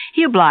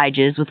 He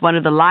obliges with one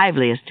of the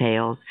liveliest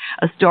tales,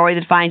 a story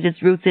that finds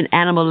its roots in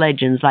animal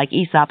legends like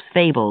Aesop's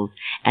fables,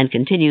 and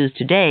continues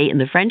today in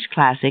the French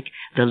classic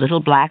The Little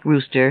Black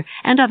Rooster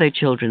and other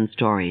children's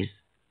stories.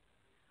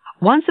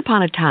 Once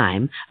upon a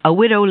time, a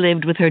widow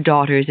lived with her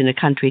daughters in a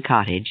country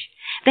cottage.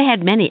 They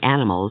had many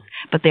animals,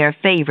 but their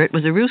favorite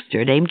was a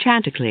rooster named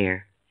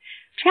Chanticleer.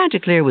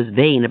 Chanticleer was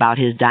vain about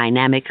his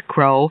dynamic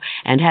crow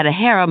and had a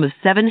harem of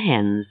 7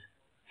 hens.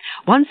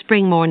 One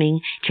spring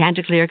morning,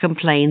 Chanticleer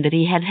complained that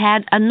he had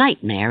had a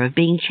nightmare of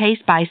being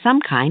chased by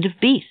some kind of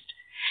beast.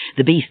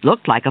 The beast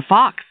looked like a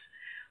fox.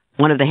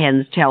 One of the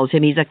hens tells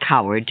him he's a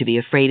coward to be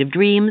afraid of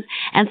dreams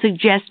and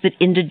suggests that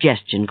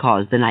indigestion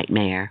caused the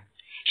nightmare.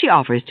 She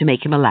offers to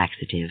make him a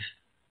laxative.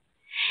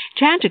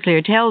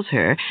 Chanticleer tells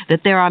her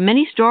that there are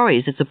many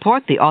stories that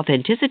support the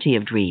authenticity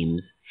of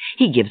dreams.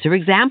 He gives her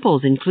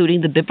examples,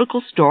 including the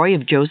biblical story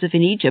of Joseph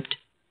in Egypt.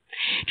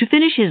 To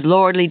finish his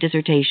lordly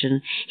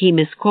dissertation, he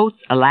misquotes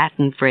a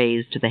Latin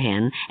phrase to the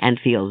hen and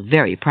feels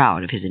very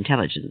proud of his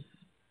intelligence.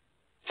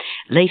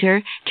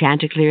 Later,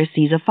 Chanticleer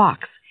sees a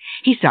fox.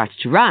 He starts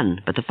to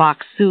run, but the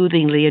fox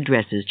soothingly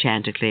addresses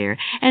Chanticleer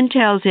and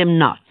tells him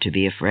not to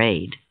be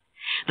afraid.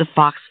 The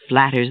fox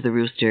flatters the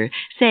rooster,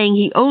 saying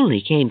he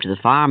only came to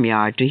the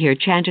farmyard to hear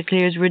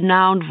Chanticleer's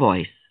renowned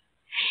voice.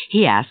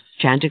 He asks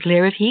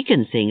Chanticleer if he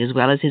can sing as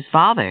well as his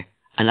father,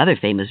 another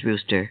famous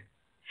rooster.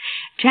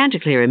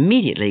 Chanticleer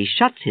immediately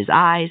shuts his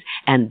eyes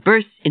and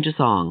bursts into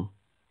song.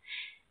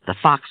 The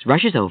fox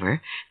rushes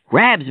over,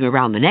 grabs him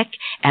around the neck,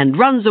 and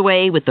runs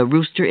away with the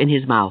rooster in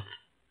his mouth.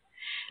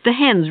 The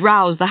hens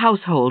rouse the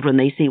household when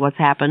they see what's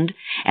happened,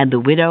 and the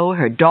widow,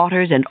 her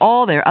daughters, and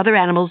all their other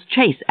animals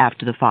chase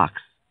after the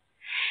fox.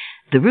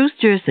 The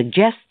rooster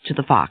suggests to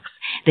the fox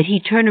that he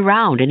turn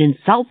around and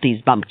insult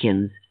these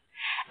bumpkins.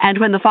 And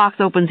when the fox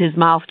opens his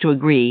mouth to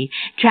agree,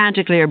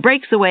 Chanticleer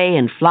breaks away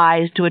and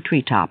flies to a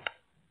treetop.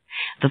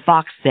 The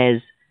fox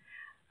says,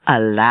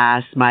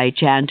 "Alas, my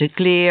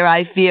Chanticleer,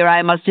 I fear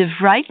I must have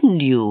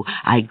frightened you.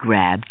 I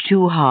grabbed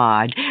too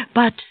hard.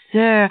 But,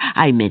 sir,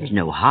 I meant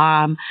no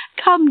harm.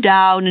 Come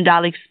down and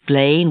I'll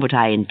explain what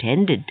I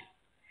intended."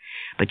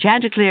 But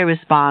Chanticleer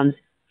responds,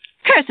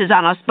 "Curses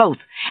on us both,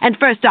 and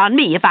first on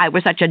me if I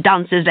were such a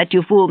dunce as let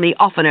you fool me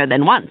oftener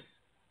than once."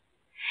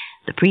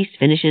 The priest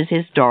finishes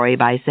his story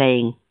by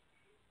saying,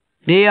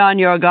 Be on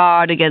your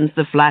guard against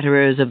the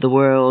flatterers of the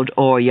world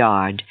or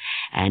yard,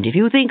 and if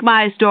you think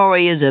my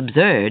story is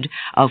absurd,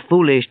 a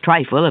foolish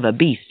trifle of a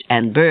beast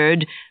and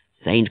bird,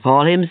 St.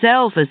 Paul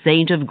himself, a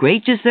saint of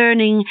great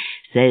discerning,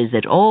 says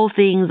that all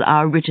things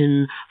are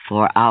written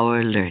for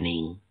our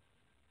learning.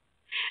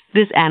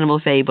 This animal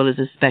fable is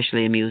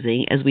especially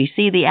amusing, as we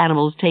see the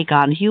animals take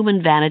on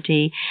human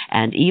vanity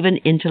and even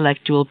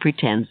intellectual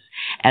pretense,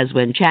 as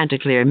when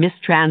Chanticleer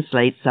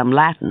mistranslates some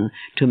Latin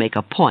to make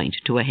a point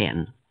to a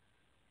hen.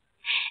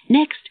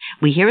 Next,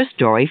 we hear a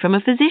story from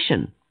a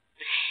physician.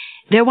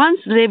 There once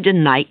lived a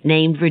knight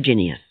named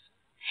Virginius.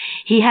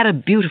 He had a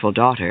beautiful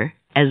daughter,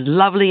 as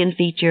lovely in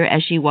feature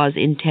as she was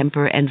in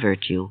temper and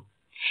virtue.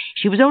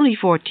 She was only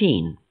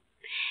 14.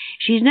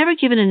 She's never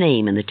given a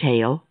name in the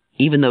tale,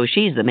 even though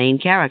she's the main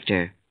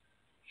character.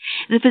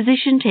 The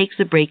physician takes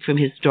a break from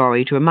his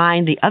story to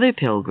remind the other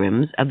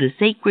pilgrims of the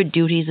sacred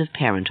duties of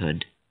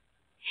parenthood.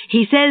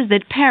 He says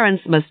that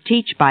parents must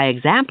teach by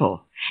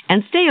example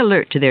and stay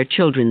alert to their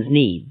children's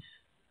needs.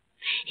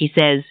 He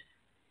says,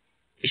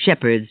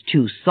 "Shepherds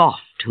too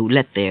soft who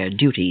let their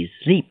duties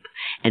sleep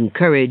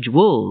encourage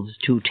wolves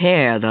to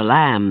tear the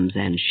lambs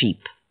and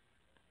sheep."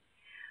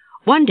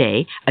 One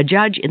day, a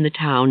judge in the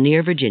town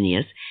near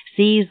Virginius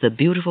sees the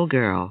beautiful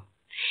girl.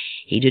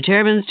 He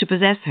determines to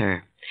possess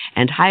her,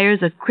 and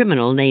hires a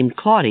criminal named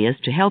Claudius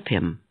to help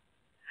him.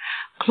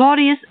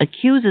 Claudius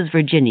accuses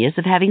Virginius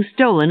of having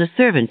stolen a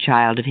servant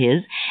child of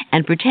his,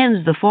 and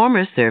pretends the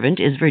former servant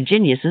is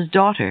Virginius's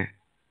daughter.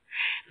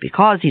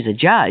 Because he's a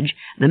judge,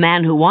 the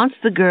man who wants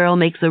the girl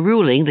makes a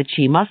ruling that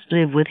she must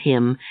live with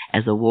him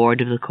as a ward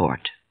of the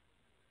court.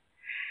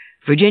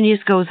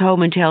 Virginius goes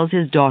home and tells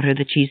his daughter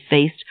that she's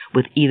faced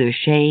with either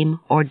shame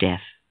or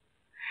death.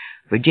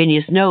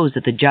 Virginius knows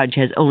that the judge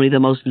has only the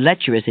most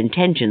lecherous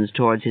intentions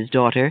towards his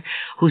daughter,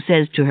 who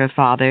says to her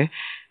father,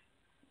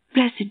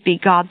 "Blessed be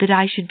God that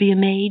I should be a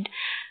maid.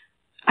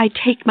 I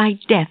take my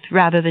death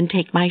rather than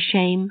take my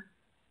shame."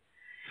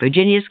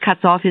 Virginius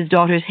cuts off his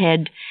daughter's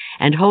head,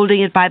 and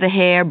holding it by the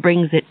hair,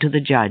 brings it to the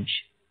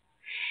judge.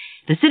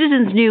 The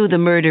citizens knew the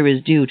murder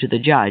is due to the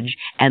judge,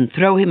 and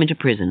throw him into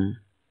prison.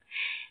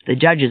 The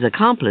judge's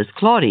accomplice,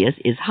 Claudius,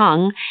 is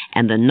hung,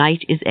 and the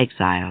knight is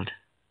exiled.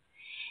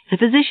 The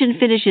physician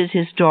finishes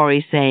his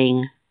story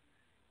saying,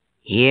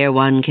 "Here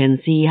one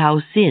can see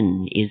how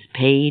sin is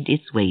paid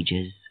its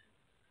wages."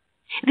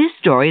 This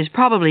story is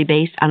probably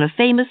based on a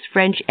famous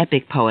French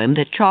epic poem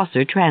that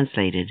Chaucer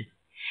translated.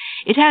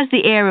 It has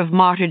the air of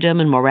martyrdom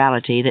and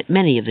morality that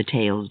many of the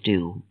tales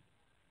do.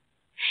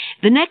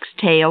 The next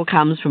tale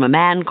comes from a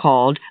man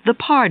called the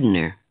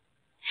Pardoner.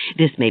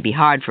 This may be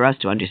hard for us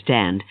to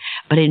understand,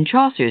 but in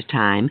Chaucer's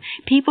time,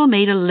 people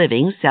made a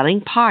living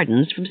selling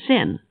pardons from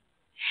sin.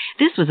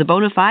 This was a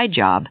bona fide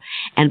job,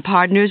 and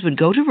pardoners would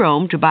go to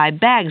Rome to buy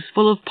bags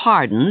full of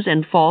pardons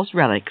and false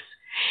relics.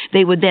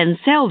 They would then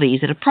sell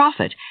these at a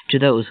profit to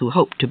those who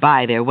hoped to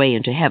buy their way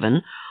into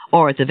heaven,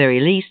 or at the very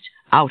least,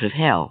 out of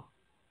hell.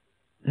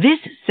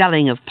 This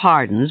selling of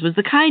pardons was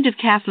the kind of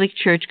Catholic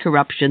Church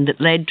corruption that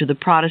led to the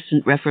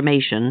Protestant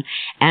Reformation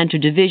and to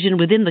division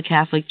within the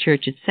Catholic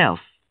Church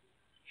itself.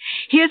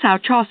 Here's how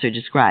Chaucer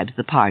describes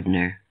the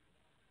pardoner.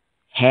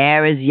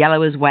 "Hair as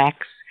yellow as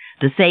wax,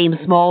 the same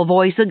small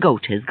voice a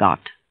goat has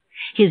got.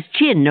 His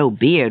chin no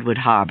beard would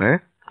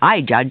harbour, I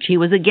judge he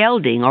was a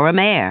gelding or a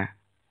mare."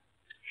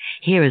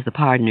 Here is the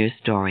pardoner's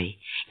story.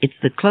 It's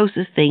the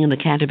closest thing in the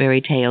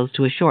Canterbury Tales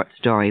to a short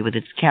story with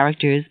its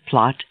characters,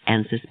 plot,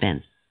 and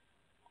suspense.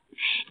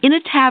 In a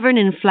tavern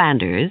in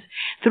Flanders,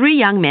 3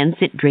 young men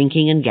sit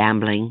drinking and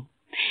gambling.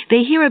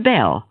 They hear a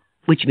bell,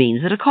 which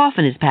means that a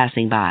coffin is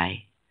passing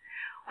by.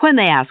 When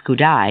they ask who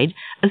died,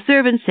 a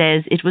servant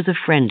says it was a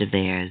friend of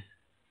theirs.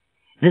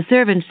 The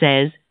servant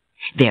says,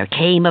 "There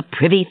came a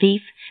privy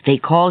thief, they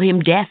call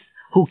him Death,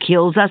 who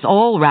kills us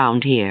all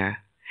round here.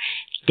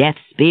 Death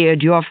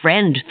speared your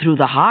friend through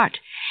the heart,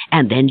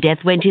 and then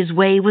Death went his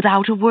way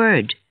without a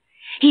word.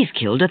 He's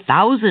killed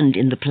 1,000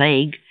 in the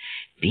plague.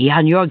 Be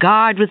on your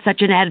guard with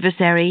such an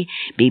adversary,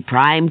 be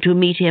primed to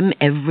meet him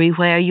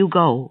everywhere you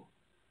go."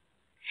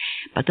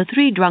 But the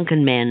 3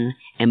 drunken men,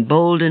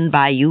 emboldened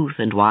by youth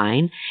and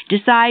wine,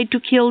 decide to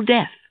kill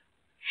Death.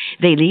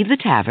 They leave the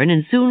tavern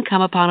and soon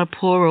come upon a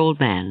poor old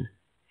man.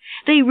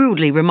 They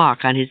rudely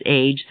remark on his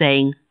age,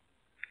 saying,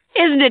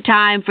 "Isn't it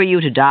time for you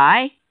to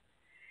die?"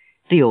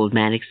 The old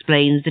man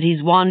explains that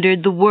he's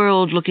wandered the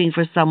world looking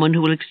for someone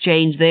who will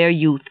exchange their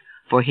youth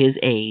for his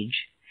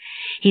age.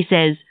 He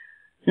says,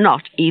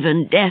 "Not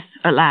even Death,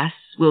 alas,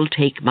 will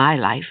take my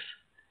life."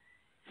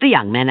 The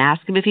young men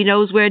ask him if he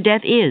knows where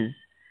Death is.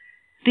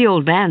 The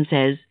old man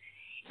says,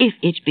 "If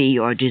it be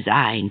your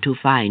design to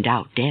find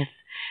out Death,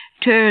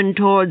 turn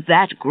towards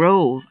that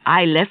grove.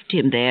 I left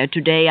him there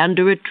today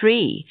under a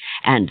tree,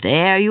 and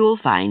there you'll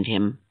find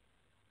him."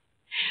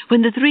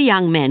 When the 3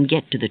 young men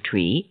get to the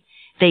tree,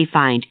 they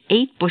find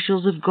 8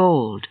 bushels of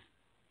gold.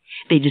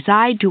 They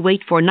decide to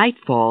wait for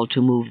nightfall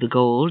to move the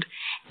gold,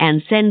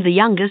 and send the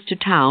youngest to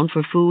town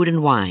for food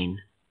and wine.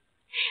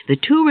 The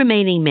 2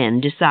 remaining men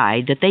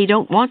decide that they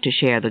don't want to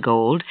share the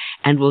gold,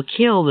 and will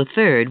kill the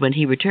 3rd when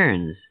he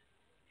returns.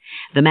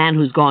 The man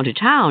who's gone to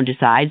town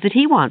decides that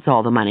he wants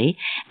all the money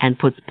and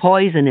puts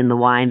poison in the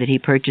wine that he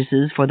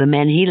purchases for the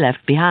men he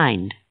left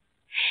behind.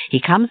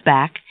 He comes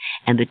back,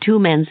 and the two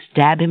men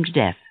stab him to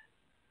death.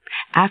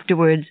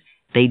 Afterwards,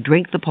 they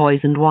drink the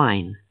poisoned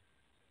wine,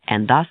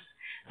 and thus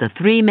the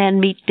three men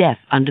meet death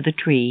under the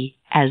tree,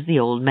 as the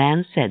old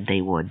man said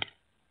they would.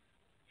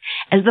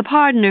 As the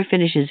pardoner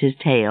finishes his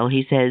tale,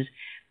 he says,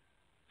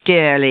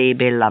 "Dearly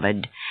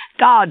beloved,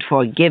 God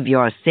forgive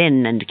your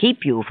sin and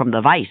keep you from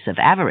the vice of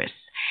avarice.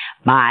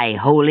 My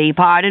holy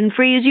pardon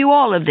frees you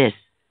all of this,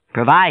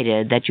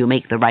 provided that you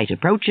make the right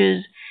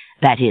approaches,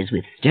 that is,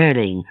 with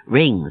sterling,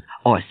 rings,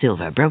 or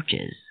silver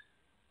brooches."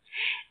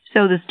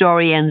 So the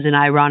story ends in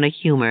ironic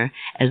humor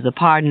as the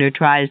pardoner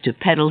tries to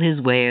peddle his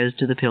wares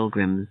to the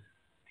pilgrims.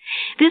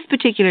 This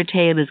particular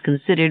tale is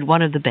considered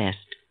one of the best.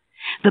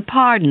 The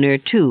pardoner,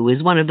 too,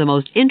 is one of the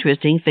most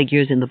interesting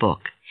figures in the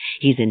book.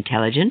 He's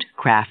intelligent,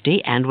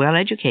 crafty, and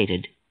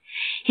well-educated.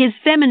 His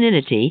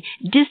femininity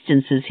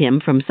distances him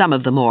from some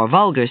of the more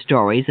vulgar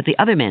stories that the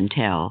other men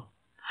tell.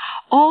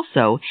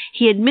 Also,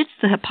 he admits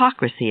the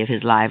hypocrisy of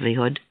his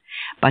livelihood,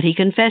 but he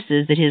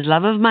confesses that his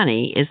love of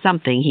money is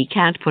something he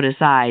can't put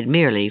aside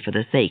merely for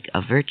the sake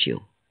of virtue.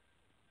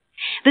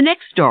 The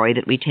next story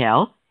that we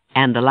tell,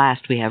 and the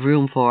last we have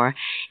room for,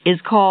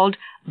 is called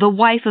The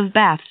Wife of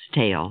Bath's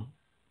Tale.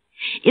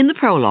 In the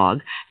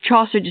prologue,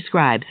 Chaucer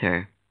describes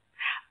her.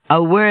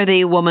 "A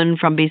worthy woman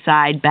from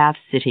beside Bath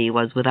city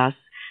was with us,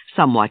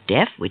 somewhat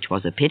deaf, which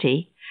was a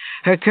pity.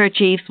 Her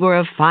kerchiefs were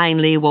of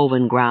finely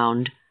woven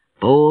ground.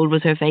 Bold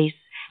was her face,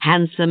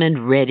 handsome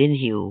and red in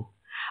hue.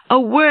 A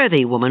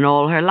worthy woman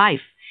all her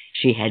life,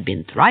 she had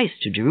been thrice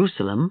to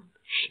Jerusalem.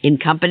 In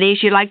company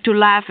she liked to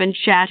laugh and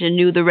chat, and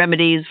knew the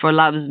remedies for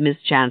love's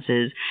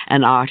mischances,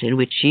 an art in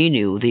which she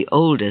knew the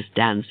oldest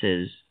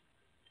dances."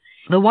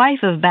 The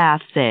Wife of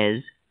Bath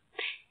says,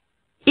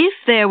 "If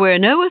there were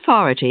no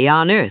authority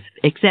on earth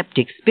except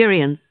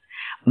experience,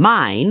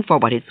 mine for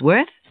what it's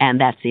worth, and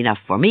that's enough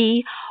for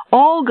me,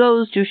 all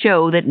goes to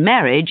show that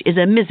marriage is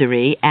a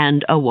misery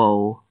and a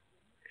woe."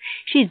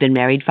 She's been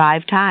married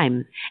 5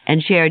 times,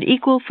 and shared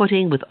equal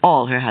footing with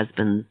all her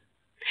husbands.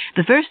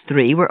 The first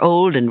 3 were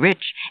old and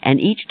rich,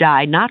 and each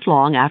died not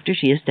long after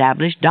she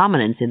established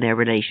dominance in their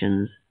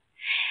relations.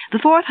 The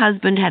 4th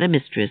husband had a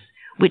mistress,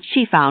 which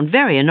she found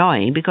very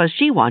annoying because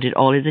she wanted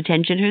all his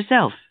attention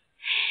herself.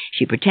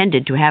 She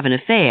pretended to have an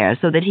affair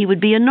so that he would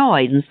be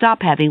annoyed and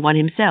stop having one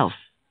himself.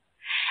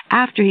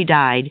 After he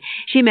died,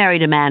 she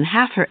married a man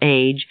half her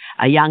age,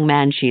 a young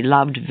man she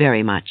loved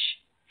very much.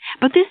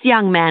 But this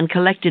young man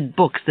collected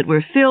books that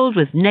were filled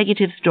with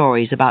negative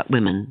stories about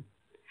women.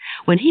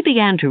 When he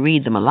began to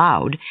read them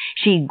aloud,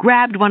 she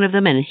grabbed one of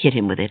them and hit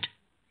him with it.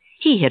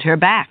 He hit her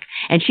back,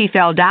 and she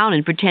fell down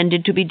and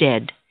pretended to be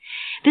dead.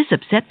 This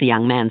upset the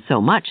young man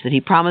so much that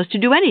he promised to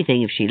do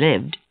anything if she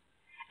lived.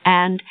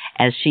 And,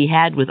 as she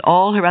had with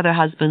all her other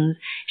husbands,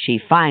 she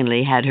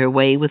finally had her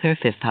way with her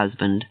 5th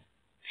husband.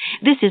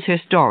 This is her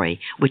story,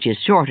 which is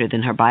shorter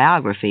than her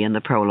biography in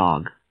the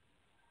prologue.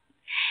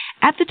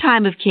 At the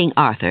time of King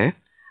Arthur,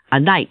 a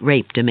knight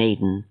raped a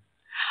maiden.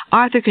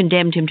 Arthur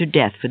condemned him to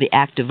death for the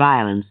act of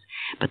violence,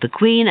 but the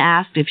queen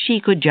asked if she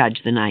could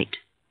judge the knight.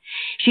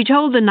 She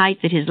told the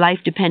knight that his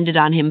life depended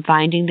on him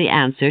finding the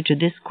answer to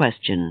this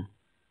question: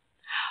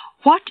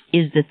 "What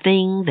is the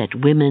thing that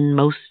women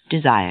most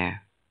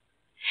desire?"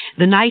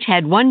 The knight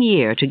had 1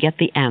 year to get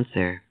the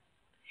answer.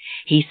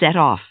 He set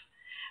off,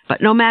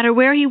 but no matter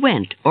where he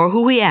went or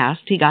who he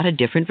asked, he got a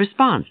different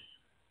response.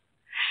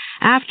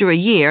 After a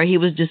year, he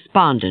was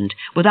despondent,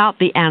 without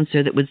the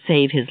answer that would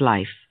save his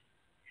life.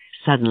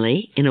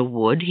 Suddenly, in a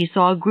wood, he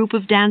saw a group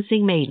of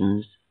dancing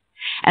maidens.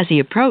 As he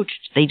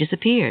approached, they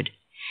disappeared,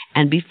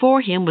 and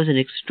before him was an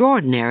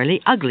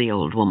extraordinarily ugly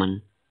old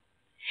woman.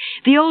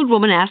 The old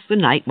woman asked the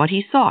knight what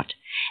he sought,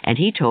 and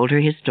he told her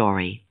his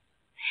story.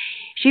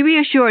 She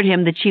reassured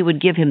him that she would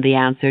give him the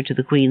answer to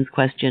the queen's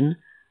question,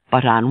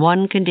 but on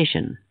one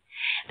condition,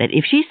 that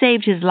if she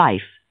saved his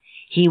life,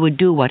 he would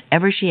do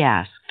whatever she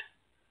asked.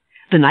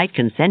 The knight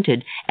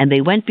consented, and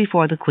they went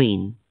before the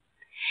queen.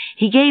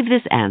 He gave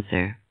this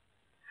answer: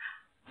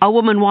 "A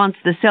woman wants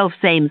the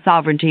self-same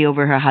sovereignty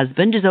over her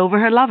husband as over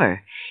her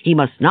lover. He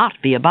must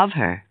not be above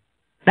her.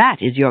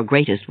 That is your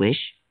greatest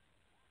wish."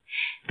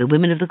 The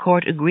women of the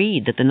court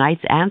agreed that the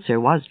knight's answer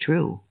was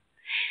true.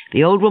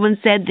 The old woman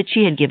said that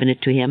she had given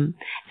it to him,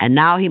 and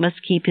now he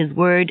must keep his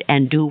word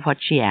and do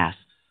what she asks.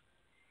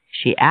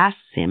 She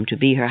asks him to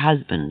be her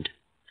husband.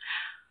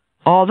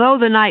 Although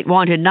the knight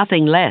wanted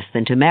nothing less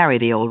than to marry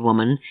the old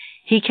woman,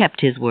 he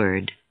kept his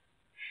word.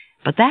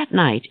 But that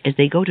night, as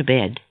they go to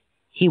bed,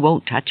 he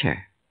won't touch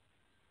her.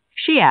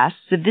 She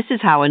asks if this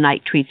is how a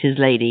knight treats his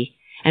lady,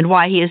 and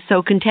why he is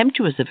so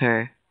contemptuous of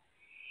her.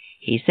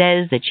 He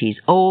says that she's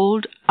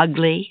old,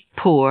 ugly,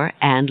 poor,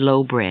 and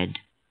low-bred.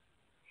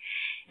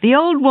 The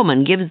old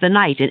woman gives the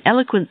knight an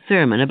eloquent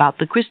sermon about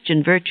the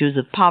Christian virtues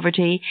of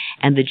poverty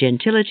and the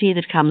gentility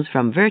that comes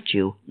from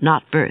virtue,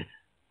 not birth.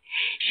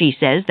 She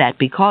says that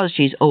because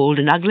she's old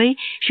and ugly,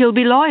 she'll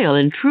be loyal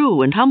and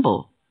true and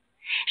humble.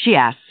 She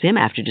asks him,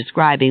 after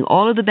describing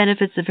all of the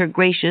benefits of her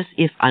gracious,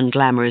 if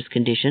unglamorous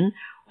condition,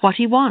 what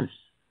he wants.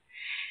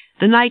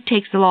 The knight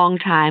takes a long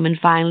time and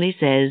finally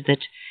says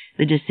that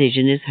the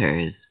decision is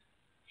hers.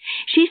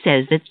 She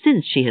says that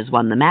since she has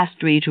won the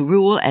mastery to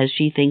rule as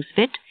she thinks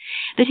fit,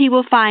 that he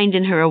will find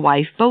in her a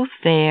wife both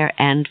fair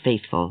and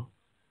faithful.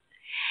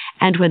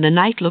 And when the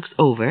knight looks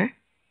over,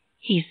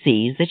 he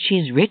sees that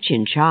she's rich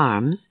in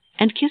charms,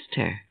 and kissed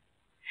her.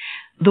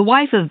 The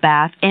wife of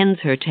Bath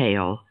ends her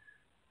tale.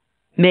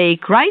 May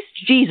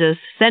Christ Jesus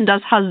send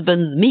us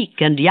husbands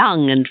meek and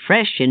young and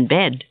fresh in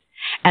bed,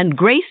 and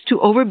grace to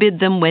overbid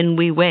them when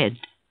we wed.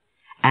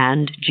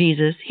 And,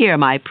 Jesus, hear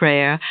my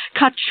prayer,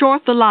 cut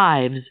short the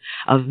lives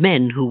of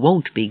men who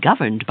won't be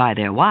governed by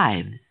their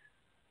wives.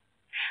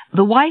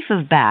 The wife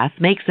of Bath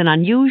makes an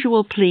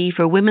unusual plea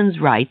for women's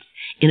rights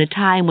in a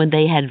time when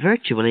they had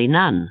virtually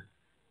none.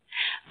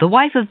 The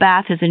wife of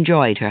Bath has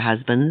enjoyed her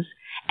husbands,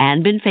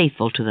 and been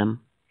faithful to them.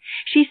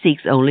 She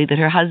seeks only that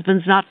her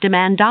husbands not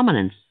demand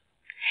dominance.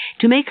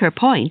 To make her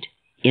point,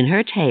 in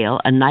her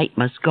tale a knight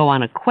must go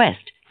on a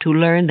quest to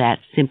learn that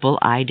simple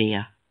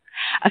idea.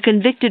 A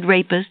convicted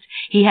rapist,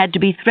 he had to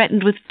be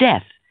threatened with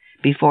death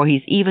before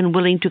he's even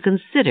willing to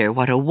consider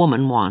what a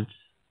woman wants.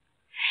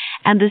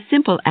 And the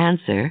simple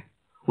answer,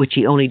 which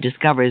he only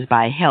discovers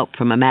by help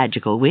from a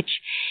magical witch,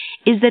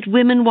 is that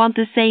women want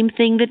the same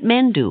thing that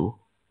men do,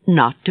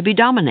 not to be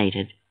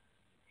dominated.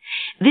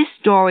 This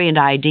story and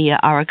idea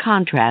are a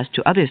contrast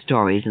to other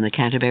stories in the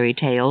Canterbury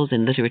Tales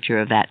and literature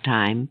of that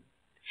time.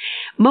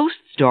 Most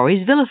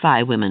stories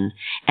vilify women,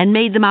 and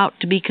made them out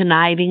to be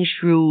conniving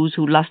shrews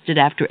who lusted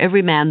after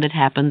every man that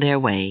happened their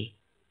way.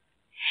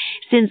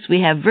 Since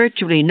we have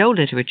virtually no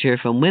literature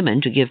from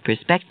women to give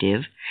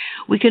perspective,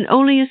 we can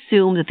only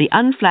assume that the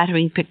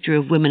unflattering picture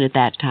of women at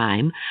that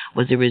time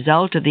was a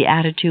result of the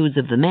attitudes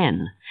of the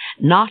men,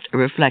 not a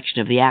reflection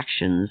of the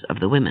actions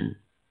of the women.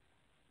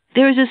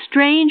 There is a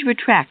strange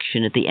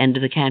retraction at the end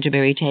of the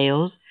Canterbury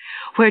Tales,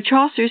 where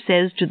Chaucer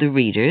says to the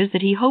readers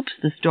that he hopes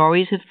the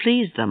stories have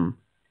pleased them.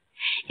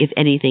 If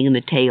anything in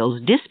the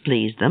tales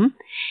displeased them,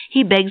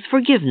 he begs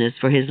forgiveness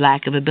for his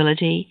lack of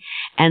ability,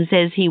 and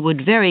says he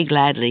would very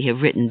gladly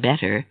have written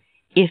better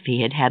if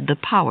he had had the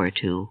power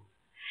to.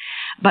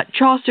 But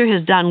Chaucer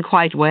has done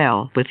quite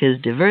well with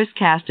his diverse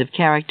cast of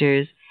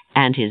characters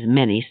and his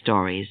many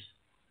stories.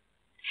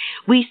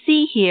 We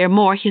see here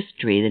more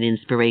history than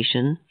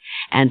inspiration,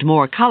 and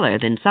more color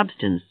than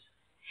substance.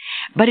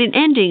 But in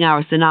ending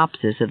our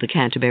synopsis of the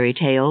Canterbury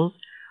Tales,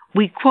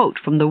 we quote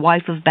from the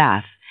wife of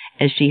Bath,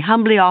 as she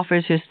humbly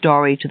offers her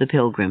story to the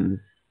pilgrims.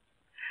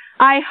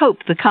 I hope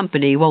the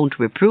company won't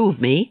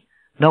reprove me,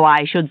 though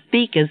I should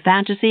speak as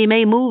fantasy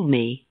may move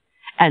me.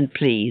 And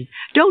please,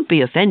 don't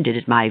be offended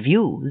at my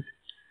views.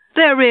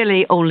 They're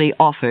really only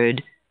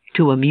offered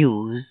to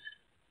amuse.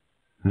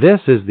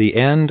 This is the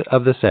end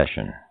of the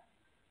session.